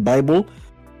quote from the Bible,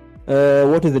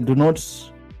 what is it? Do not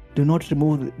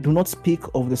speak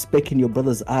of the speck in your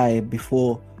brother's eye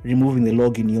before removing the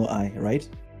log in your eye, right?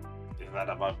 Is that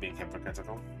about being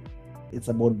hypocritical? It's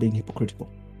about being hypocritical,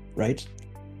 right?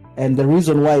 And the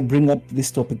reason why I bring up this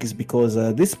topic is because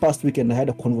this past weekend I had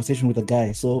a conversation with a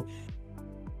guy. So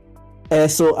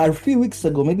a few weeks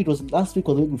ago, maybe it was last week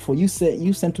or the week before, you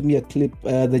sent to me a clip,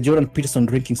 the Jordan Peterson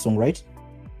drinking song, right?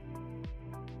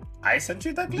 I sent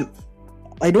you that clip?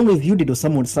 I don't know if you did or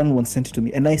someone sent it to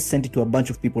me, and I sent it to a bunch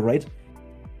of people, right?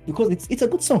 Because it's a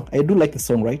good song. I do like the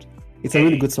song, right? It's a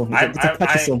really good song. It's a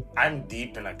catchy song. I'm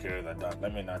deep in Akira the Don.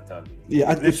 Let me not tell you.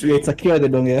 Yeah, it's Akira the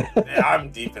Don. Yeah. Yeah,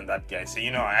 I'm deep in that guy. So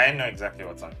I know exactly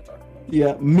what song you're talking about.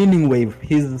 Yeah, Meaning Wave.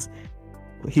 His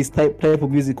type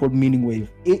of music called Meaning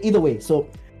Wave. Either way, so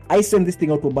I sent this thing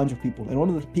out to a bunch of people, and one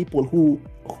of the people who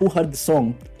heard the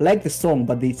song liked the song,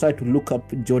 but they decided to look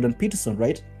up Jordan Peterson,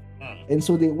 right? And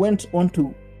so they went on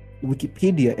to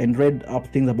Wikipedia and read up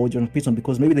things about Jordan Peterson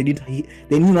because maybe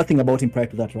they knew nothing about him prior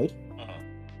to that, right?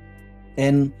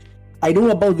 And I don't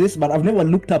know about this, but I've never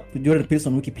looked up Jordan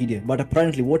Peterson on Wikipedia. But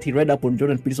apparently, what he read up on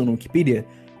Jordan Peterson on Wikipedia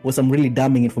was some really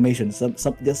damning information.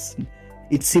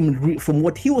 It seemed, from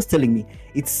what he was telling me,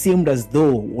 it seemed as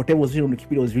though whatever was written on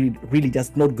Wikipedia was really, really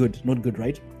just not good,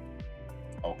 right?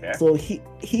 Okay. So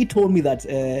he told me that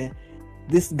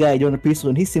this guy Jordan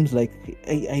Peterson, he seems like,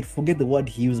 I forget the word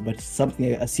he used, but something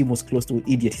I assume was close to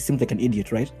idiot. He seems like an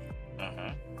idiot, right?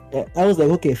 I was like,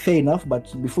 okay, fair enough,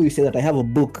 but before you say that, I have a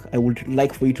book I would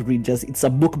like for you to read. It's a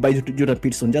book by Jordan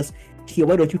Peterson. Just here,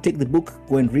 why don't you take the book,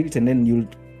 go and read it, and then you'll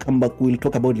come back, we'll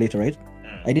talk about it later, right?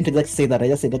 I didn't exactly say that. I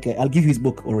just said, okay, I'll give you his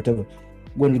book or whatever.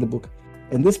 Go and read the book.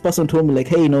 And this person told me like,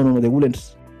 hey, no, they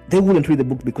wouldn't read the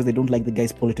book because they don't like the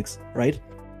guy's politics, right?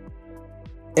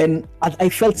 And I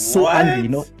felt so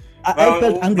angry, I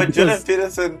felt angry. But Jordan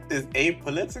Peterson is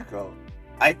apolitical.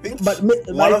 I think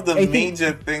one of the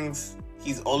major things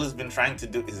he's always been trying to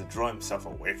do is draw himself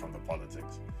away from the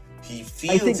politics. he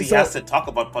feels he has to talk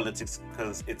about politics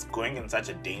because it's going in such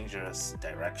a dangerous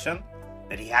direction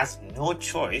that he has no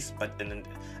choice but an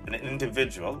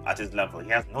individual at his level. He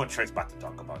has no choice but to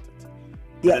talk about it.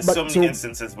 Yeah, there's so many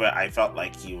instances where I felt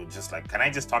like he would just like, can I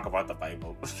just talk about the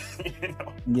Bible? You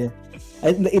know? Yeah.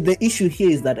 The issue here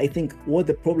is that I think what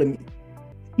the problem,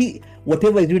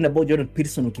 whatever he's doing about Jordan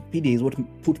Peterson on Wikipedia is what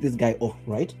put this guy off,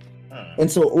 right?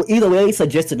 And so either way, he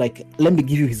suggested like, let me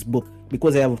give you his book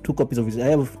because I have 2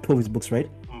 of his books, right?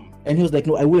 And he was like,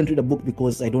 no, I wouldn't read a book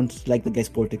because I don't like the guy's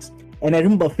politics. And I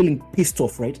remember feeling pissed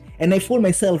off, right? And I found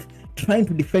myself trying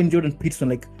to defend Jordan Peterson,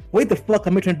 like, why the fuck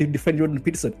am I trying to defend Jordan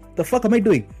Peterson? The fuck am I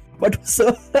doing? But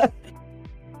so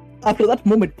after that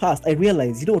moment passed, I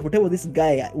realized, you know what,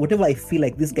 whatever I feel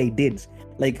like this guy did,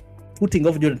 like putting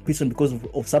off Jordan Peterson because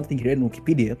of something he read on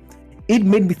Wikipedia, it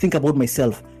made me think about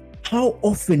myself. How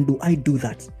often do I do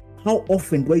that? How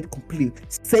often do I completely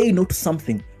say no to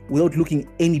something without looking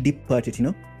any deeper at it, you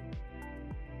know?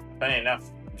 Funny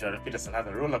enough, Jordan Peterson has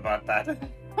a rule about that.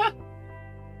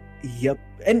 Yep.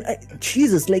 And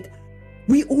Jesus, like,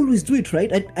 we always do it,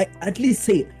 right? I at least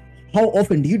say, how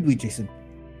often do you do it, Jason?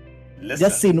 Listen.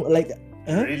 Just say no, like...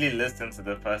 Really listen to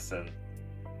the person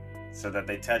so that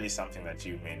they tell you something that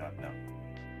you may not know.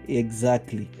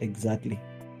 Exactly.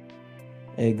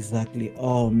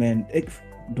 Oh, man.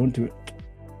 Don't do it.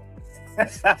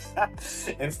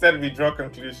 Instead, we draw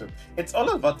conclusions. It's all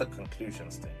about the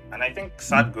conclusions thing. And I think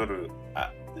Sadhguru,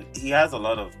 he has a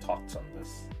lot of thoughts on this.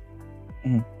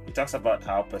 He talks about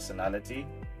how personality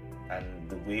and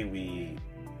the way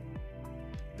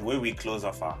we close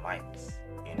off our minds,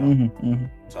 you know,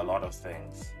 to a lot of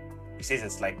things. He says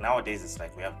it's like nowadays it's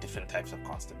like we have different types of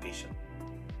constipation.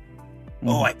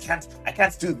 Oh, I can't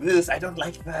do this. I don't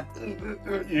like that.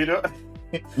 You know.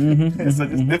 So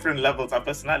just different levels. Our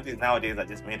personalities nowadays are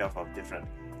just made up of different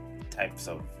types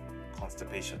of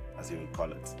constipation, as you would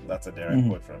call it. That's a direct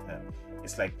quote from him.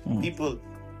 It's like people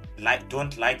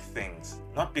don't like things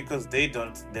not because they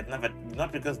don't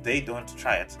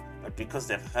try it, but because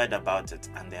they've heard about it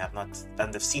and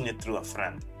they've seen it through a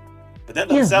friend, but they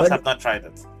themselves have not tried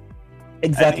it.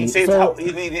 Exactly. And he says,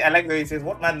 I like the way he says,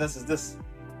 what madness is this?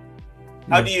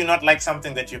 How do you not like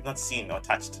something that you've not seen or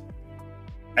touched?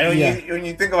 I know when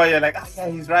you think about it, you're like,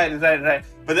 he's right.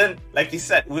 But then, like you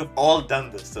said, we've all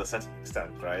done this to a certain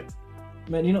extent, right?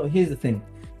 Man, you know, here's the thing.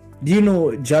 Do you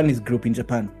know Johnny's group in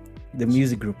Japan? The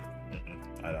music group?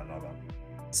 I don't know that.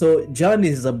 So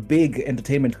Johnny's is a big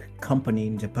entertainment company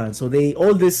in Japan. So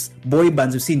all these boy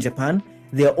bands you see in Japan,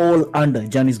 they're all under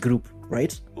Johnny's group,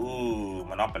 right? Ooh,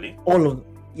 Monopoly. All of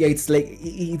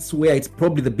it's where it's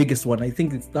probably the biggest one. I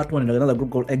think it's that one in another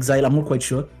group called Exile. I'm not quite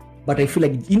sure, but I feel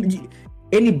like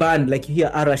any band, like you hear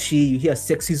Arashi, you hear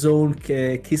Sexy Zone,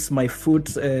 Kiss My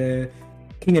Foot,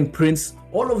 King and Prince,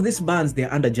 all of these bands,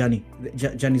 they're under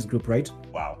Johnny's group, right?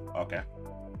 Wow. Okay.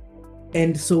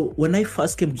 And so when I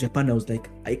first came to Japan, I was like,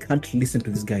 I can't listen to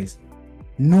these guys.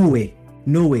 No way.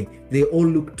 They all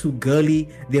look too girly.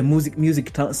 Their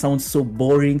music sounds so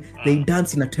boring. They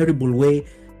dance in a terrible way.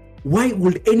 Why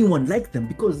would anyone like them?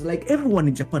 Because like everyone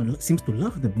in Japan seems to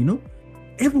love them, you know?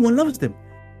 Everyone loves them.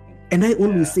 And I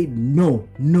always said no,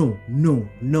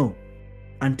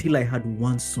 until I had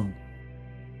one song,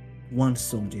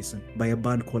 Jason, by a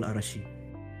band called Arashi.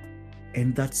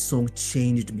 And that song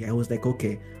changed me. I was like,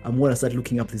 okay, I'm gonna start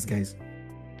looking up these guys.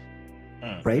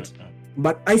 Right?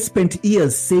 But I spent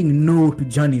years saying no to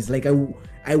Johnny's. Like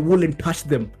I wouldn't touch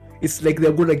them. It's like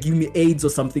they're gonna give me AIDS or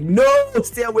something. No,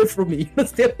 stay away from me.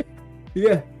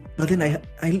 Yeah. But then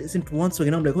I listened to one song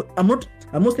and I'm like, I'm not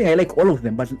saying I like all of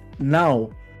them, but now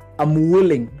I'm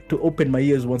willing to open my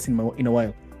ears once in a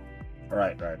while.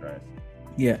 Right.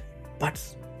 Yeah. But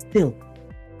still,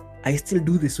 I still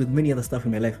do this with many other stuff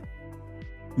in my life.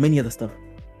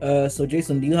 So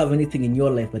Jason, do you have anything in your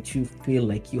life that you feel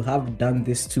like you have done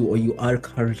this to, or you are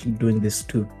currently doing this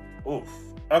to? Oof.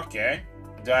 Okay.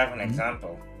 Do I have an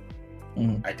example?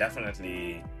 I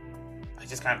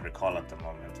just can't recall at the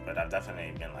moment, but I've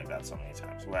definitely been like that so many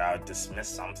times where I'll dismiss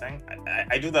something.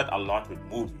 I do that a lot with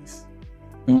movies.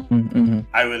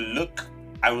 I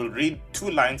will read 2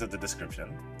 lines of the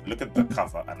description, look at the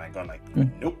cover, and I go like,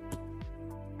 nope.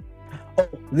 Oh,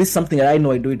 this is something that I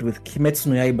know. I do it with Kimetsu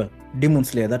no Yaiba, Demon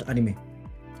Slayer, that anime.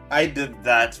 I did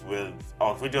that with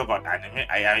a video about anime.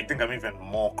 I think I'm even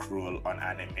more cruel on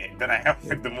anime than I am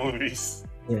with the movies.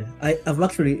 Yeah, I've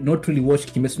actually not really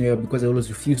watched Kimetsu no Yaiba because I always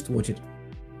refuse to watch it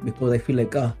because I feel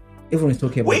like everyone is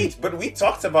talking about it. But we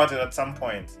talked about it at some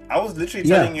point. I was literally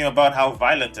telling you about how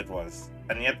violent it was,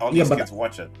 and yet all these kids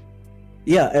watch it.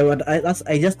 Yeah,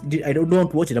 I don't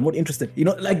want to watch it. I'm not interested. You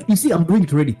know, like you see, I'm doing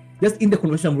it already. Just in the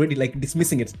conversation, I'm already like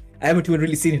dismissing it. I haven't even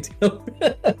really seen it.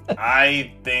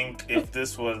 I think if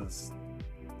this was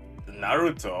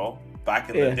Naruto back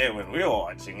in the day when we were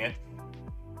watching it,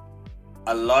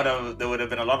 there would have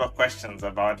been a lot of questions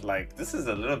about like this is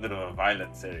a little bit of a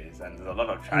violent series and there's a lot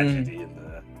of tragedy in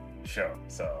the show.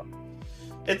 So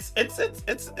it's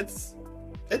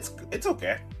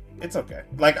okay. It's okay.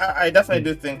 Like I definitely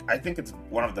do think it's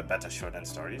one of the better shonen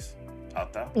stories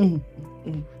out there.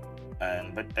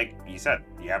 But like you said,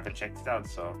 you haven't checked it out,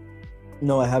 so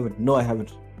No, I haven't.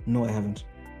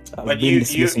 But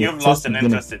you've lost an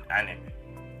interest in anime.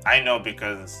 I know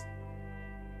because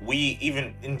we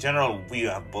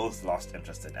have both lost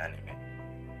interest in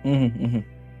anime.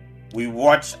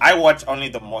 I watch only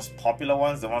the most popular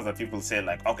ones, the ones that people say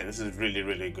like, okay, this is really,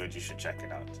 really good, you should check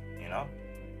it out, you know?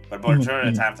 But majority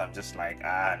of the times I'm just like,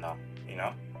 no, you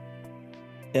know?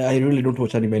 Yeah, I really don't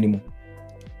watch anime anymore.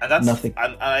 And that's nothing.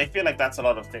 And I feel like that's a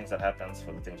lot of things that happens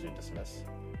for the things we dismiss.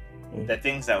 The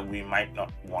things that we might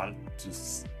not want to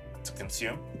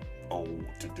consume or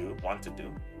want to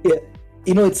do. Yeah,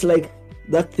 you know, it's like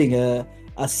that thing.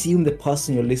 Assume the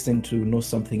person you're listening to knows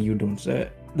something you don't.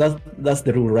 That's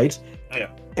the rule, right? Yeah.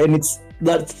 And it's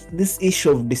that this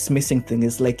issue of dismissing thing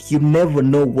is like you never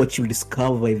know what you'll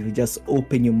discover if you just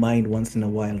open your mind once in a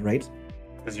while, right?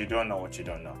 Because you don't know what you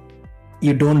don't know.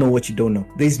 You don't know what you don't know.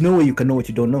 There's no way you can know what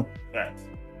you don't know. Right.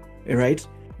 Right?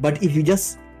 But if you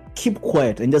just keep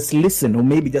quiet and just listen, or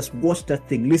maybe just watch that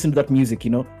thing, listen to that music,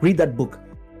 you know, read that book,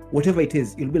 whatever it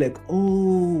is, you'll be like,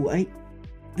 oh,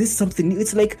 this is something new.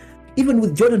 It's like even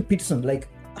with Jordan Peterson, like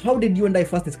how did you and I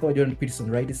first discover Jordan Peterson,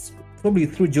 right? It's probably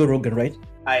through Joe Rogan, right?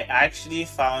 I actually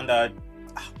found out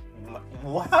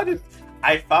Jordan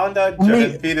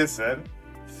Peterson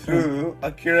through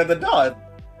Akira the Don.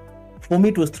 For me,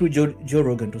 it was through Joe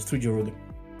Rogan.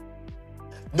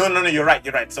 No, you're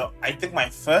right. So I think my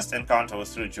first encounter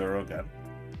was through Joe Rogan.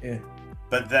 Yeah.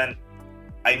 But then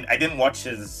I didn't watch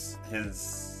his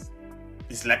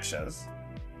lectures.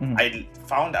 I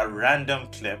found a random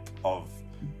clip of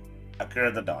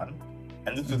Akira the Don.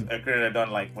 And this was Akira the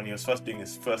Don, like when he was first doing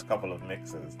his first couple of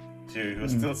mixes. He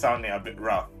was still sounding a bit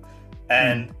rough.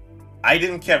 And I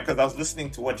didn't care because I was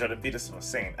listening to what Jordan Peterson was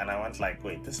saying. And I went like,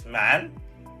 wait, this man,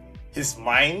 his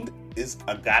mind is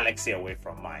a galaxy away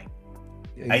from mine.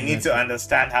 Yeah, exactly. I need to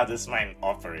understand how this mind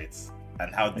operates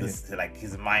and how this, like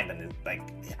his mind and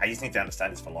I just need to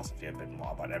understand his philosophy a bit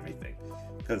more about everything.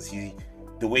 Because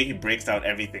the way he breaks down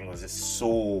everything was just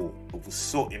so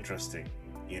interesting,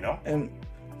 you know?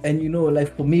 And you know,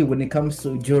 like for me, when it comes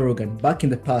to Joe Rogan, back in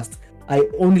the past, I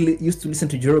only used to listen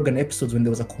to Joe Rogan episodes when there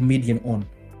was a comedian on.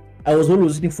 I was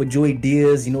always looking for Joey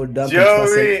Diaz, you know,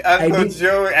 Joey. I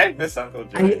miss Uncle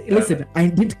Joey. Listen, I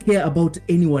didn't care about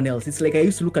anyone else. It's like I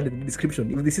used to look at the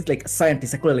description. If this is like a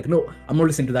scientist, I call it like, no, I'm not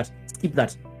listening to that. Skip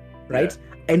that, right?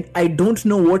 Yeah. And I don't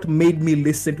know what made me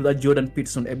listen to that Jordan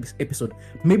Peterson episode.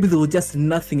 Maybe there was just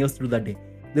nothing else to do that day.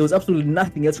 There was absolutely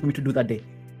nothing else for me to do that day.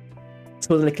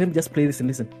 So like, let me just play this and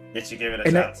listen. Yes, you gave it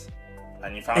a chance.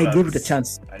 And you found I gave it a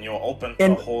chance. And you were open for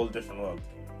a whole different world.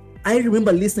 I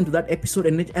remember listening to that episode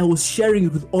and I was sharing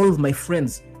it with all of my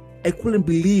friends. I couldn't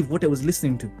believe what I was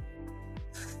listening to.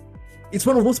 It's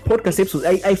one of those podcast episodes.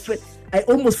 I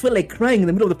almost felt like crying in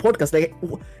the middle of the podcast. Like,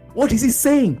 what is he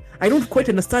saying? I don't quite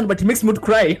understand, but it makes me want to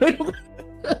cry.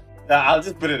 I'll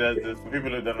just put it as this. For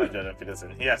people who don't know Jordan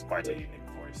Peterson, he has quite a unique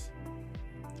voice.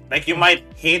 Like, you might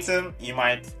hate him, you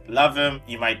might love him,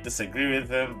 you might disagree with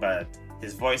him, but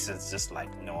his voice is just like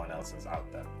no one else's out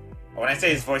there. When I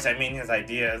say his voice, I mean his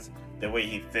ideas, the way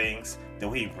he thinks, the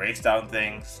way he breaks down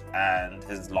things, and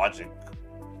his logic.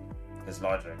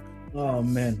 Oh,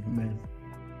 man.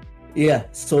 Yeah,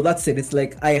 so that's it. It's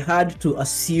like I had to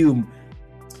assume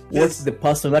what the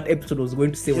person that episode was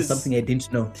going to say was something I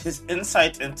didn't know. His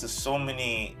insight into so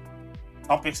many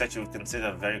topics that you would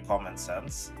consider very common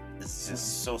sense is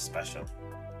just so special.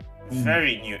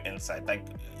 Very new insight. Like,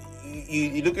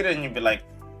 you look at it and you'd be like,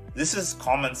 this is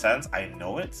common sense, I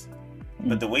know it.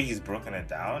 But the way he's broken it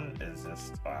down is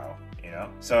just wow, you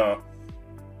know? So,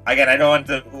 again, I don't want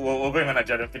to... We're going on a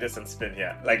Jordan Peterson spin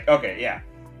here. Like, okay, yeah.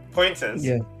 Point is,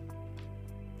 you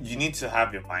need to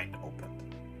have your mind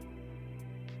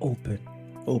Open.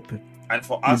 And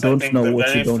for us, I think the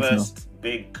very first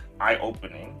big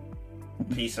eye-opening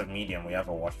piece of medium we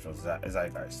ever watched was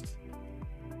Zeitgeist.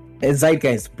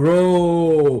 Zeitgeist,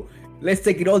 bro! Let's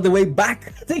take it all the way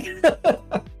back.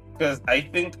 Because I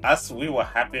think we were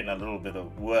happy in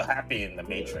we're happy in the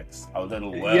Matrix, our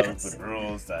little world with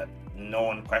rules that no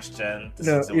one questioned. This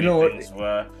is the way things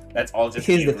were. Let's all just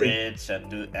be rich and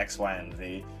do X, Y, and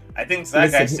Z. I think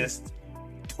Zeitgeist just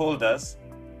told us,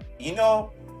 you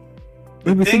know,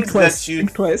 maybe think twice.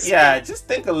 Yeah, just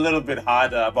think a little bit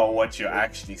harder about what you're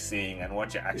actually saying and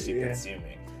what you're actually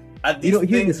consuming. Are these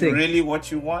things really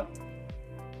what you want?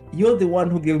 You're the one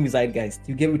who gave me Zeitgeist.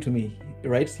 You gave it to me,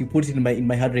 right? You put it in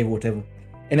my hard drive or whatever.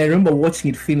 And I remember watching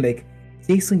it, feeling like,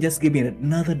 Jason just gave me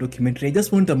another documentary. I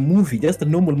just want a movie, just a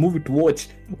normal movie to watch.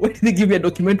 Why did they give me a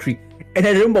documentary? And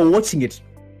I remember watching it.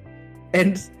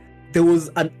 And there was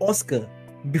an Oscar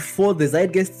before the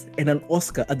Zeitgeist and an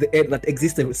Oscar at the end that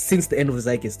existed since the end of the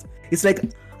Zeitgeist. It's like,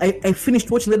 I finished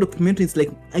watching that documentary. It's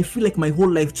like, I feel like my whole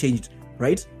life changed,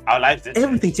 right? Our lives did.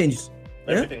 Everything changed.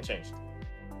 Everything changed.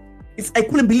 I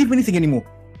couldn't believe anything anymore.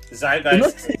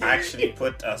 Zeitgeist actually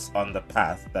put us on the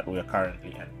path that we are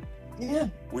currently in. Yeah.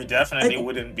 We definitely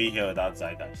wouldn't be here without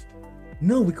Zeitgeist.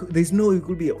 No, there's no way it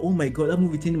could be. Oh my god, that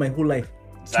movie changed my whole life.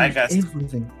 Zeitgeist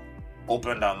everything.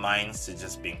 Opened our minds to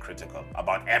just being critical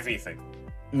about everything.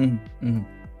 Mm-hmm.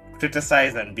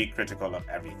 Criticize and be critical of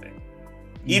everything.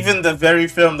 Even the very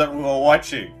film that we were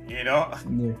watching, you know?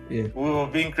 Yeah. We were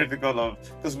being critical of...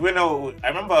 Because I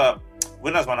remember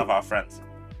Winner's one of our friends.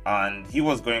 And he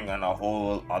was going on a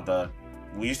whole other...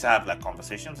 We used to have like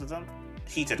conversations with him.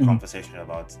 Heated conversation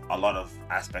about a lot of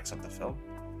aspects of the film.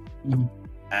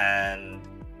 And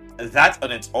that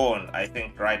on its own, I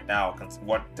think right now,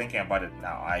 thinking about it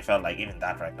now, I felt like even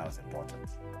that right now is important.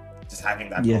 Just having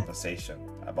that conversation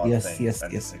about things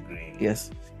and disagreeing.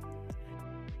 Yes.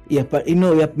 Yeah, but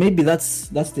maybe that's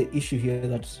the issue here,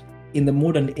 that in the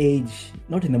modern age,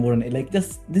 not in the modern age, like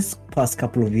just this past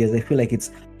couple of years, I feel like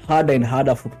it's harder and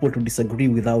harder for people to disagree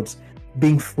without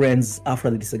being friends after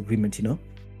the disagreement, you know?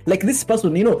 Like this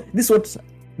person, this what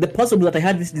the person that I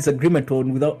had this disagreement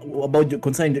on about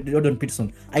concerning Jordan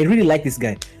Peterson. I really like this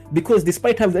guy because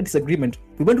despite having that disagreement,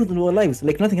 we went with our lives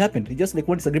like nothing happened. It's just like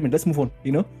one disagreement. Let's move on,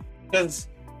 you know? Because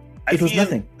it was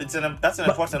nothing. That's an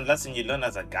important lesson you learn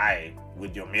as a guy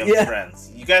with your male friends.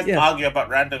 You guys argue about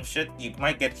random shit. You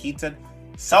might get heated.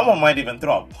 Someone might even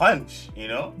throw a punch, you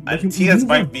know, and tears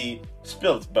might be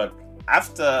spilled. But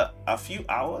after a few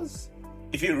hours,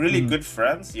 if you're really good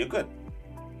friends, you're good.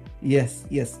 Yes.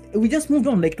 We just moved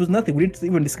on like it was nothing. We didn't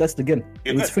even discuss it again.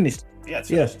 It's finished. Yeah, it's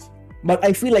finished. But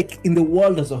I feel like in the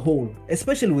world as a whole,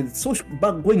 especially with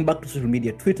going back to social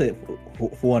media, Twitter for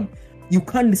one, you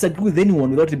can't disagree with anyone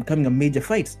without it becoming a major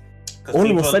fight. All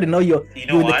of a sudden now you're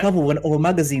in the cover of a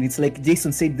magazine. It's like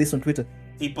Jason said this on Twitter.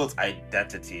 People's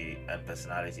identity and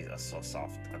personalities are so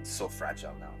soft and so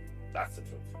fragile now. That's the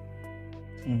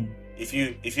truth.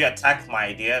 If you attack my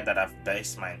idea that I've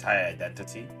based my entire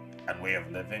identity and way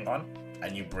of living on,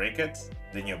 and you break it,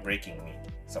 then you're breaking me.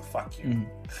 So fuck you.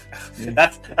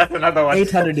 That's another one.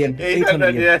 800 yen.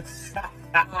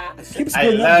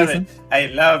 I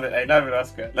love it,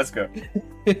 Oscar. Let's go.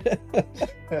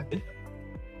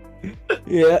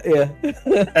 Yeah.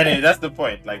 Anyway, that's the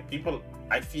point. Like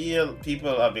I feel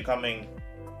people are becoming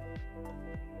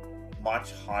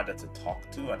much harder to talk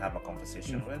to and have a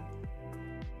conversation with.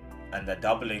 And they're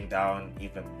doubling down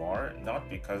even more, not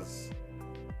because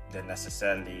they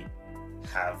necessarily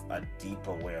have a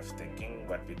deeper way of thinking,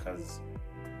 but because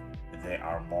they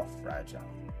are more fragile.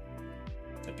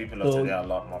 The people of today are a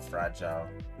lot more fragile.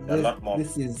 They're a lot more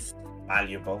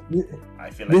malleable. I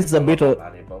feel like this is a bit of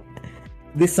malleable.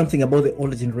 This is something about the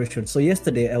older generation. So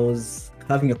yesterday I was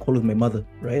having a call with my mother,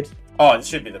 right? Oh, it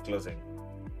should be the closing.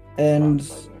 And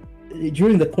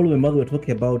during the call with my mother, we were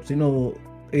talking about,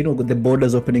 the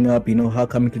borders opening up, her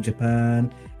coming to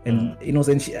Japan. And,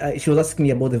 and she was asking me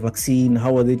about the vaccine,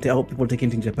 how people taking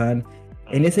it in Japan.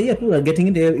 And they say, yeah, people are getting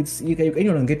it there.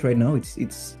 Anyone can get right now.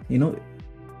 It's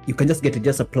you can just get it,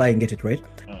 just apply and get it, right?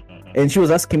 And she was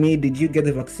asking me, did you get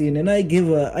the vaccine? And I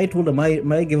told her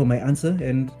I gave her my answer,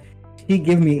 and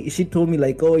she told me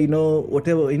like, oh,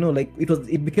 whatever, like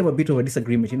it became a bit of a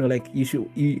disagreement, like you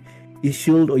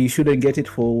should or you shouldn't get it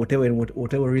for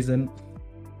whatever reason.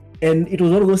 And it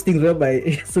was one of those things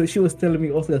whereby, so she was telling me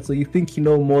also, so you think you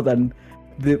know more than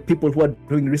the people who are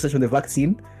doing research on the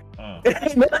vaccine?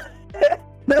 And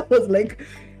I was like,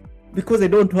 because I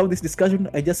don't have this discussion,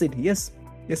 I just said, yes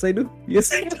I do.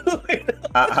 And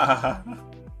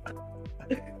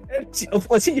of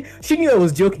course, she knew I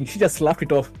was joking. She just laughed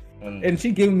it off. And she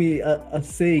gave me a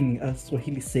saying, a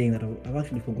Swahili saying that I've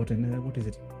actually forgotten. What is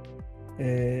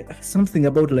it? Something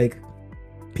about like,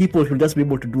 people should just be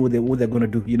able to do what they're gonna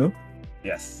do,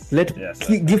 Yes.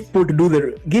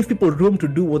 Give people room to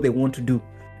do what they want to do,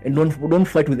 and don't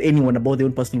fight with anyone about their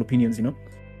own personal opinions,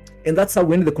 And that's how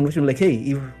we ended the conversation. Like, hey,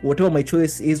 if whatever my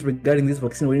choice is regarding this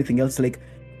vaccine or anything else, like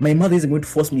my mother isn't going to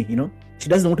force me, She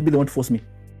doesn't want to be the one to force me.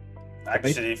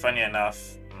 Actually, funny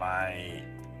enough, my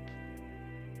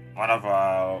one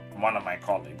of my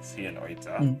colleagues here in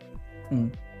Oita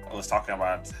was talking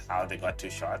about how they got 2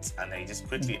 shots, and they just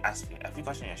quickly asked me, "Have you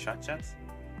gotten your shot yet?"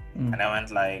 And I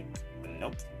went like,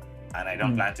 "Nope," and I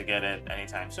don't plan to get it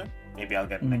anytime soon. Maybe I'll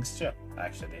get it next year.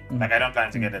 Actually, like I don't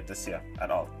plan to get it this year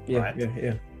at all. Right?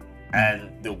 Yeah.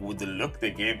 And the look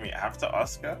they gave me after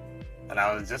Oscar, and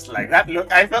I was just like, that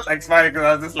look, I felt like smiling because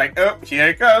I was just like, oh, here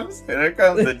it comes,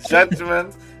 the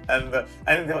judgment, and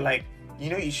they were like,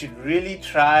 you should really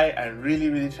try and really,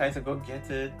 really try to go get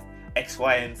it, X,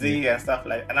 Y, and Z and stuff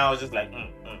like. And I was just like,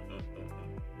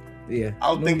 yeah,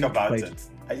 I'll think about it.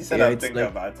 I just said I'll think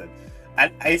about it,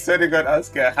 and I swear to God,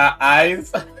 Oscar, her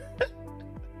eyes,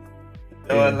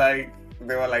 they were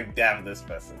like, damn this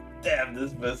person,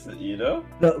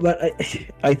 No, but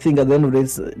I think at the end of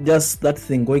this, just that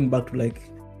thing, going back to like,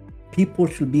 people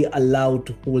should be allowed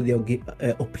to hold their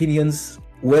opinions,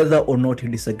 whether or not you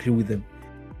disagree with them.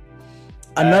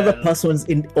 Another person's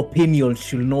opinion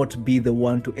should not be the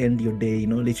one to end your day.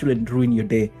 They shouldn't ruin your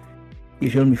day. You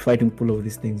shouldn't be fighting people over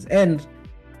these things, and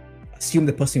assume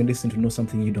the person you listen to knows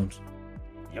something you don't.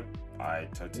 Yep, I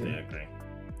totally agree,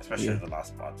 especially the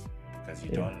last part, because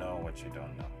you don't know what you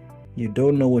don't know. You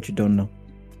don't know what you don't know.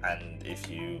 And if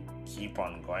you keep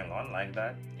on going on like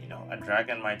that, a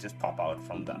dragon might just pop out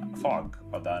from the fog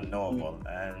or the unknowable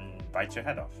and bite your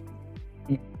head off.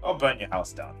 Or burn your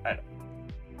house down. I don't know.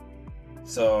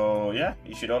 So, yeah,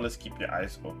 you should always keep your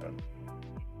eyes open.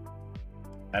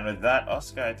 And with that,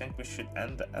 Oscar, I think we should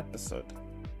end the episode.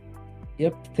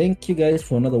 Yep. Thank you guys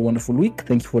for another wonderful week.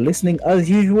 Thank you for listening as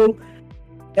usual.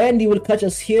 And you will catch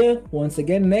us here once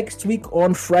again next week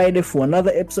on Friday for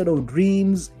another episode of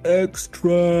Dreams X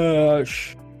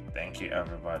Trash. Thank you,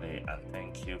 everybody, and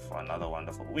thank you for another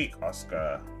wonderful week,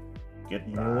 Oscar.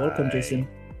 Goodbye. You're welcome, Jason.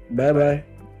 Bye-bye.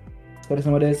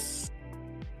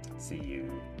 See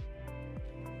you.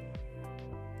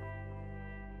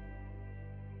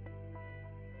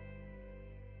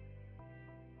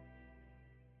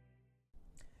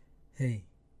 Hey,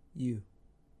 you.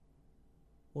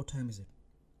 What time is it?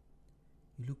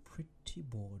 You look pretty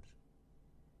bored.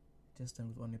 Just done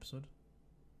with one episode,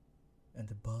 and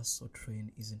the bus or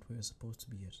train isn't where you're supposed to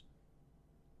be yet.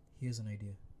 Here's an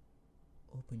idea.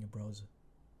 Open your browser.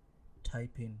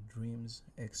 Type in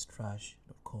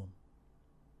dreamsxtrash.com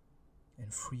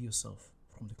and free yourself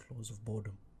from the claws of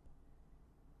boredom.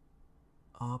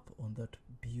 Up on that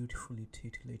beautifully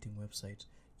titillating website,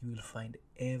 you will find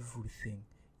everything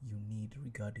you need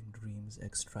regarding Dreams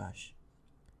X Trash.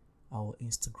 Our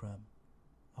Instagram,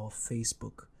 our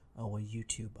Facebook, our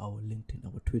YouTube, our LinkedIn,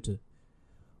 our Twitter.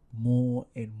 More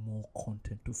and more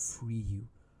content to free you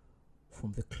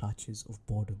from the clutches of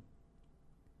boredom.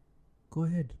 Go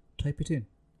ahead, type it in.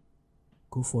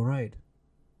 Go for a ride.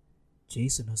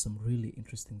 Jason has some really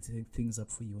interesting things up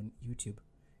for you on YouTube.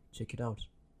 Check it out.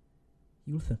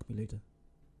 You'll thank me later.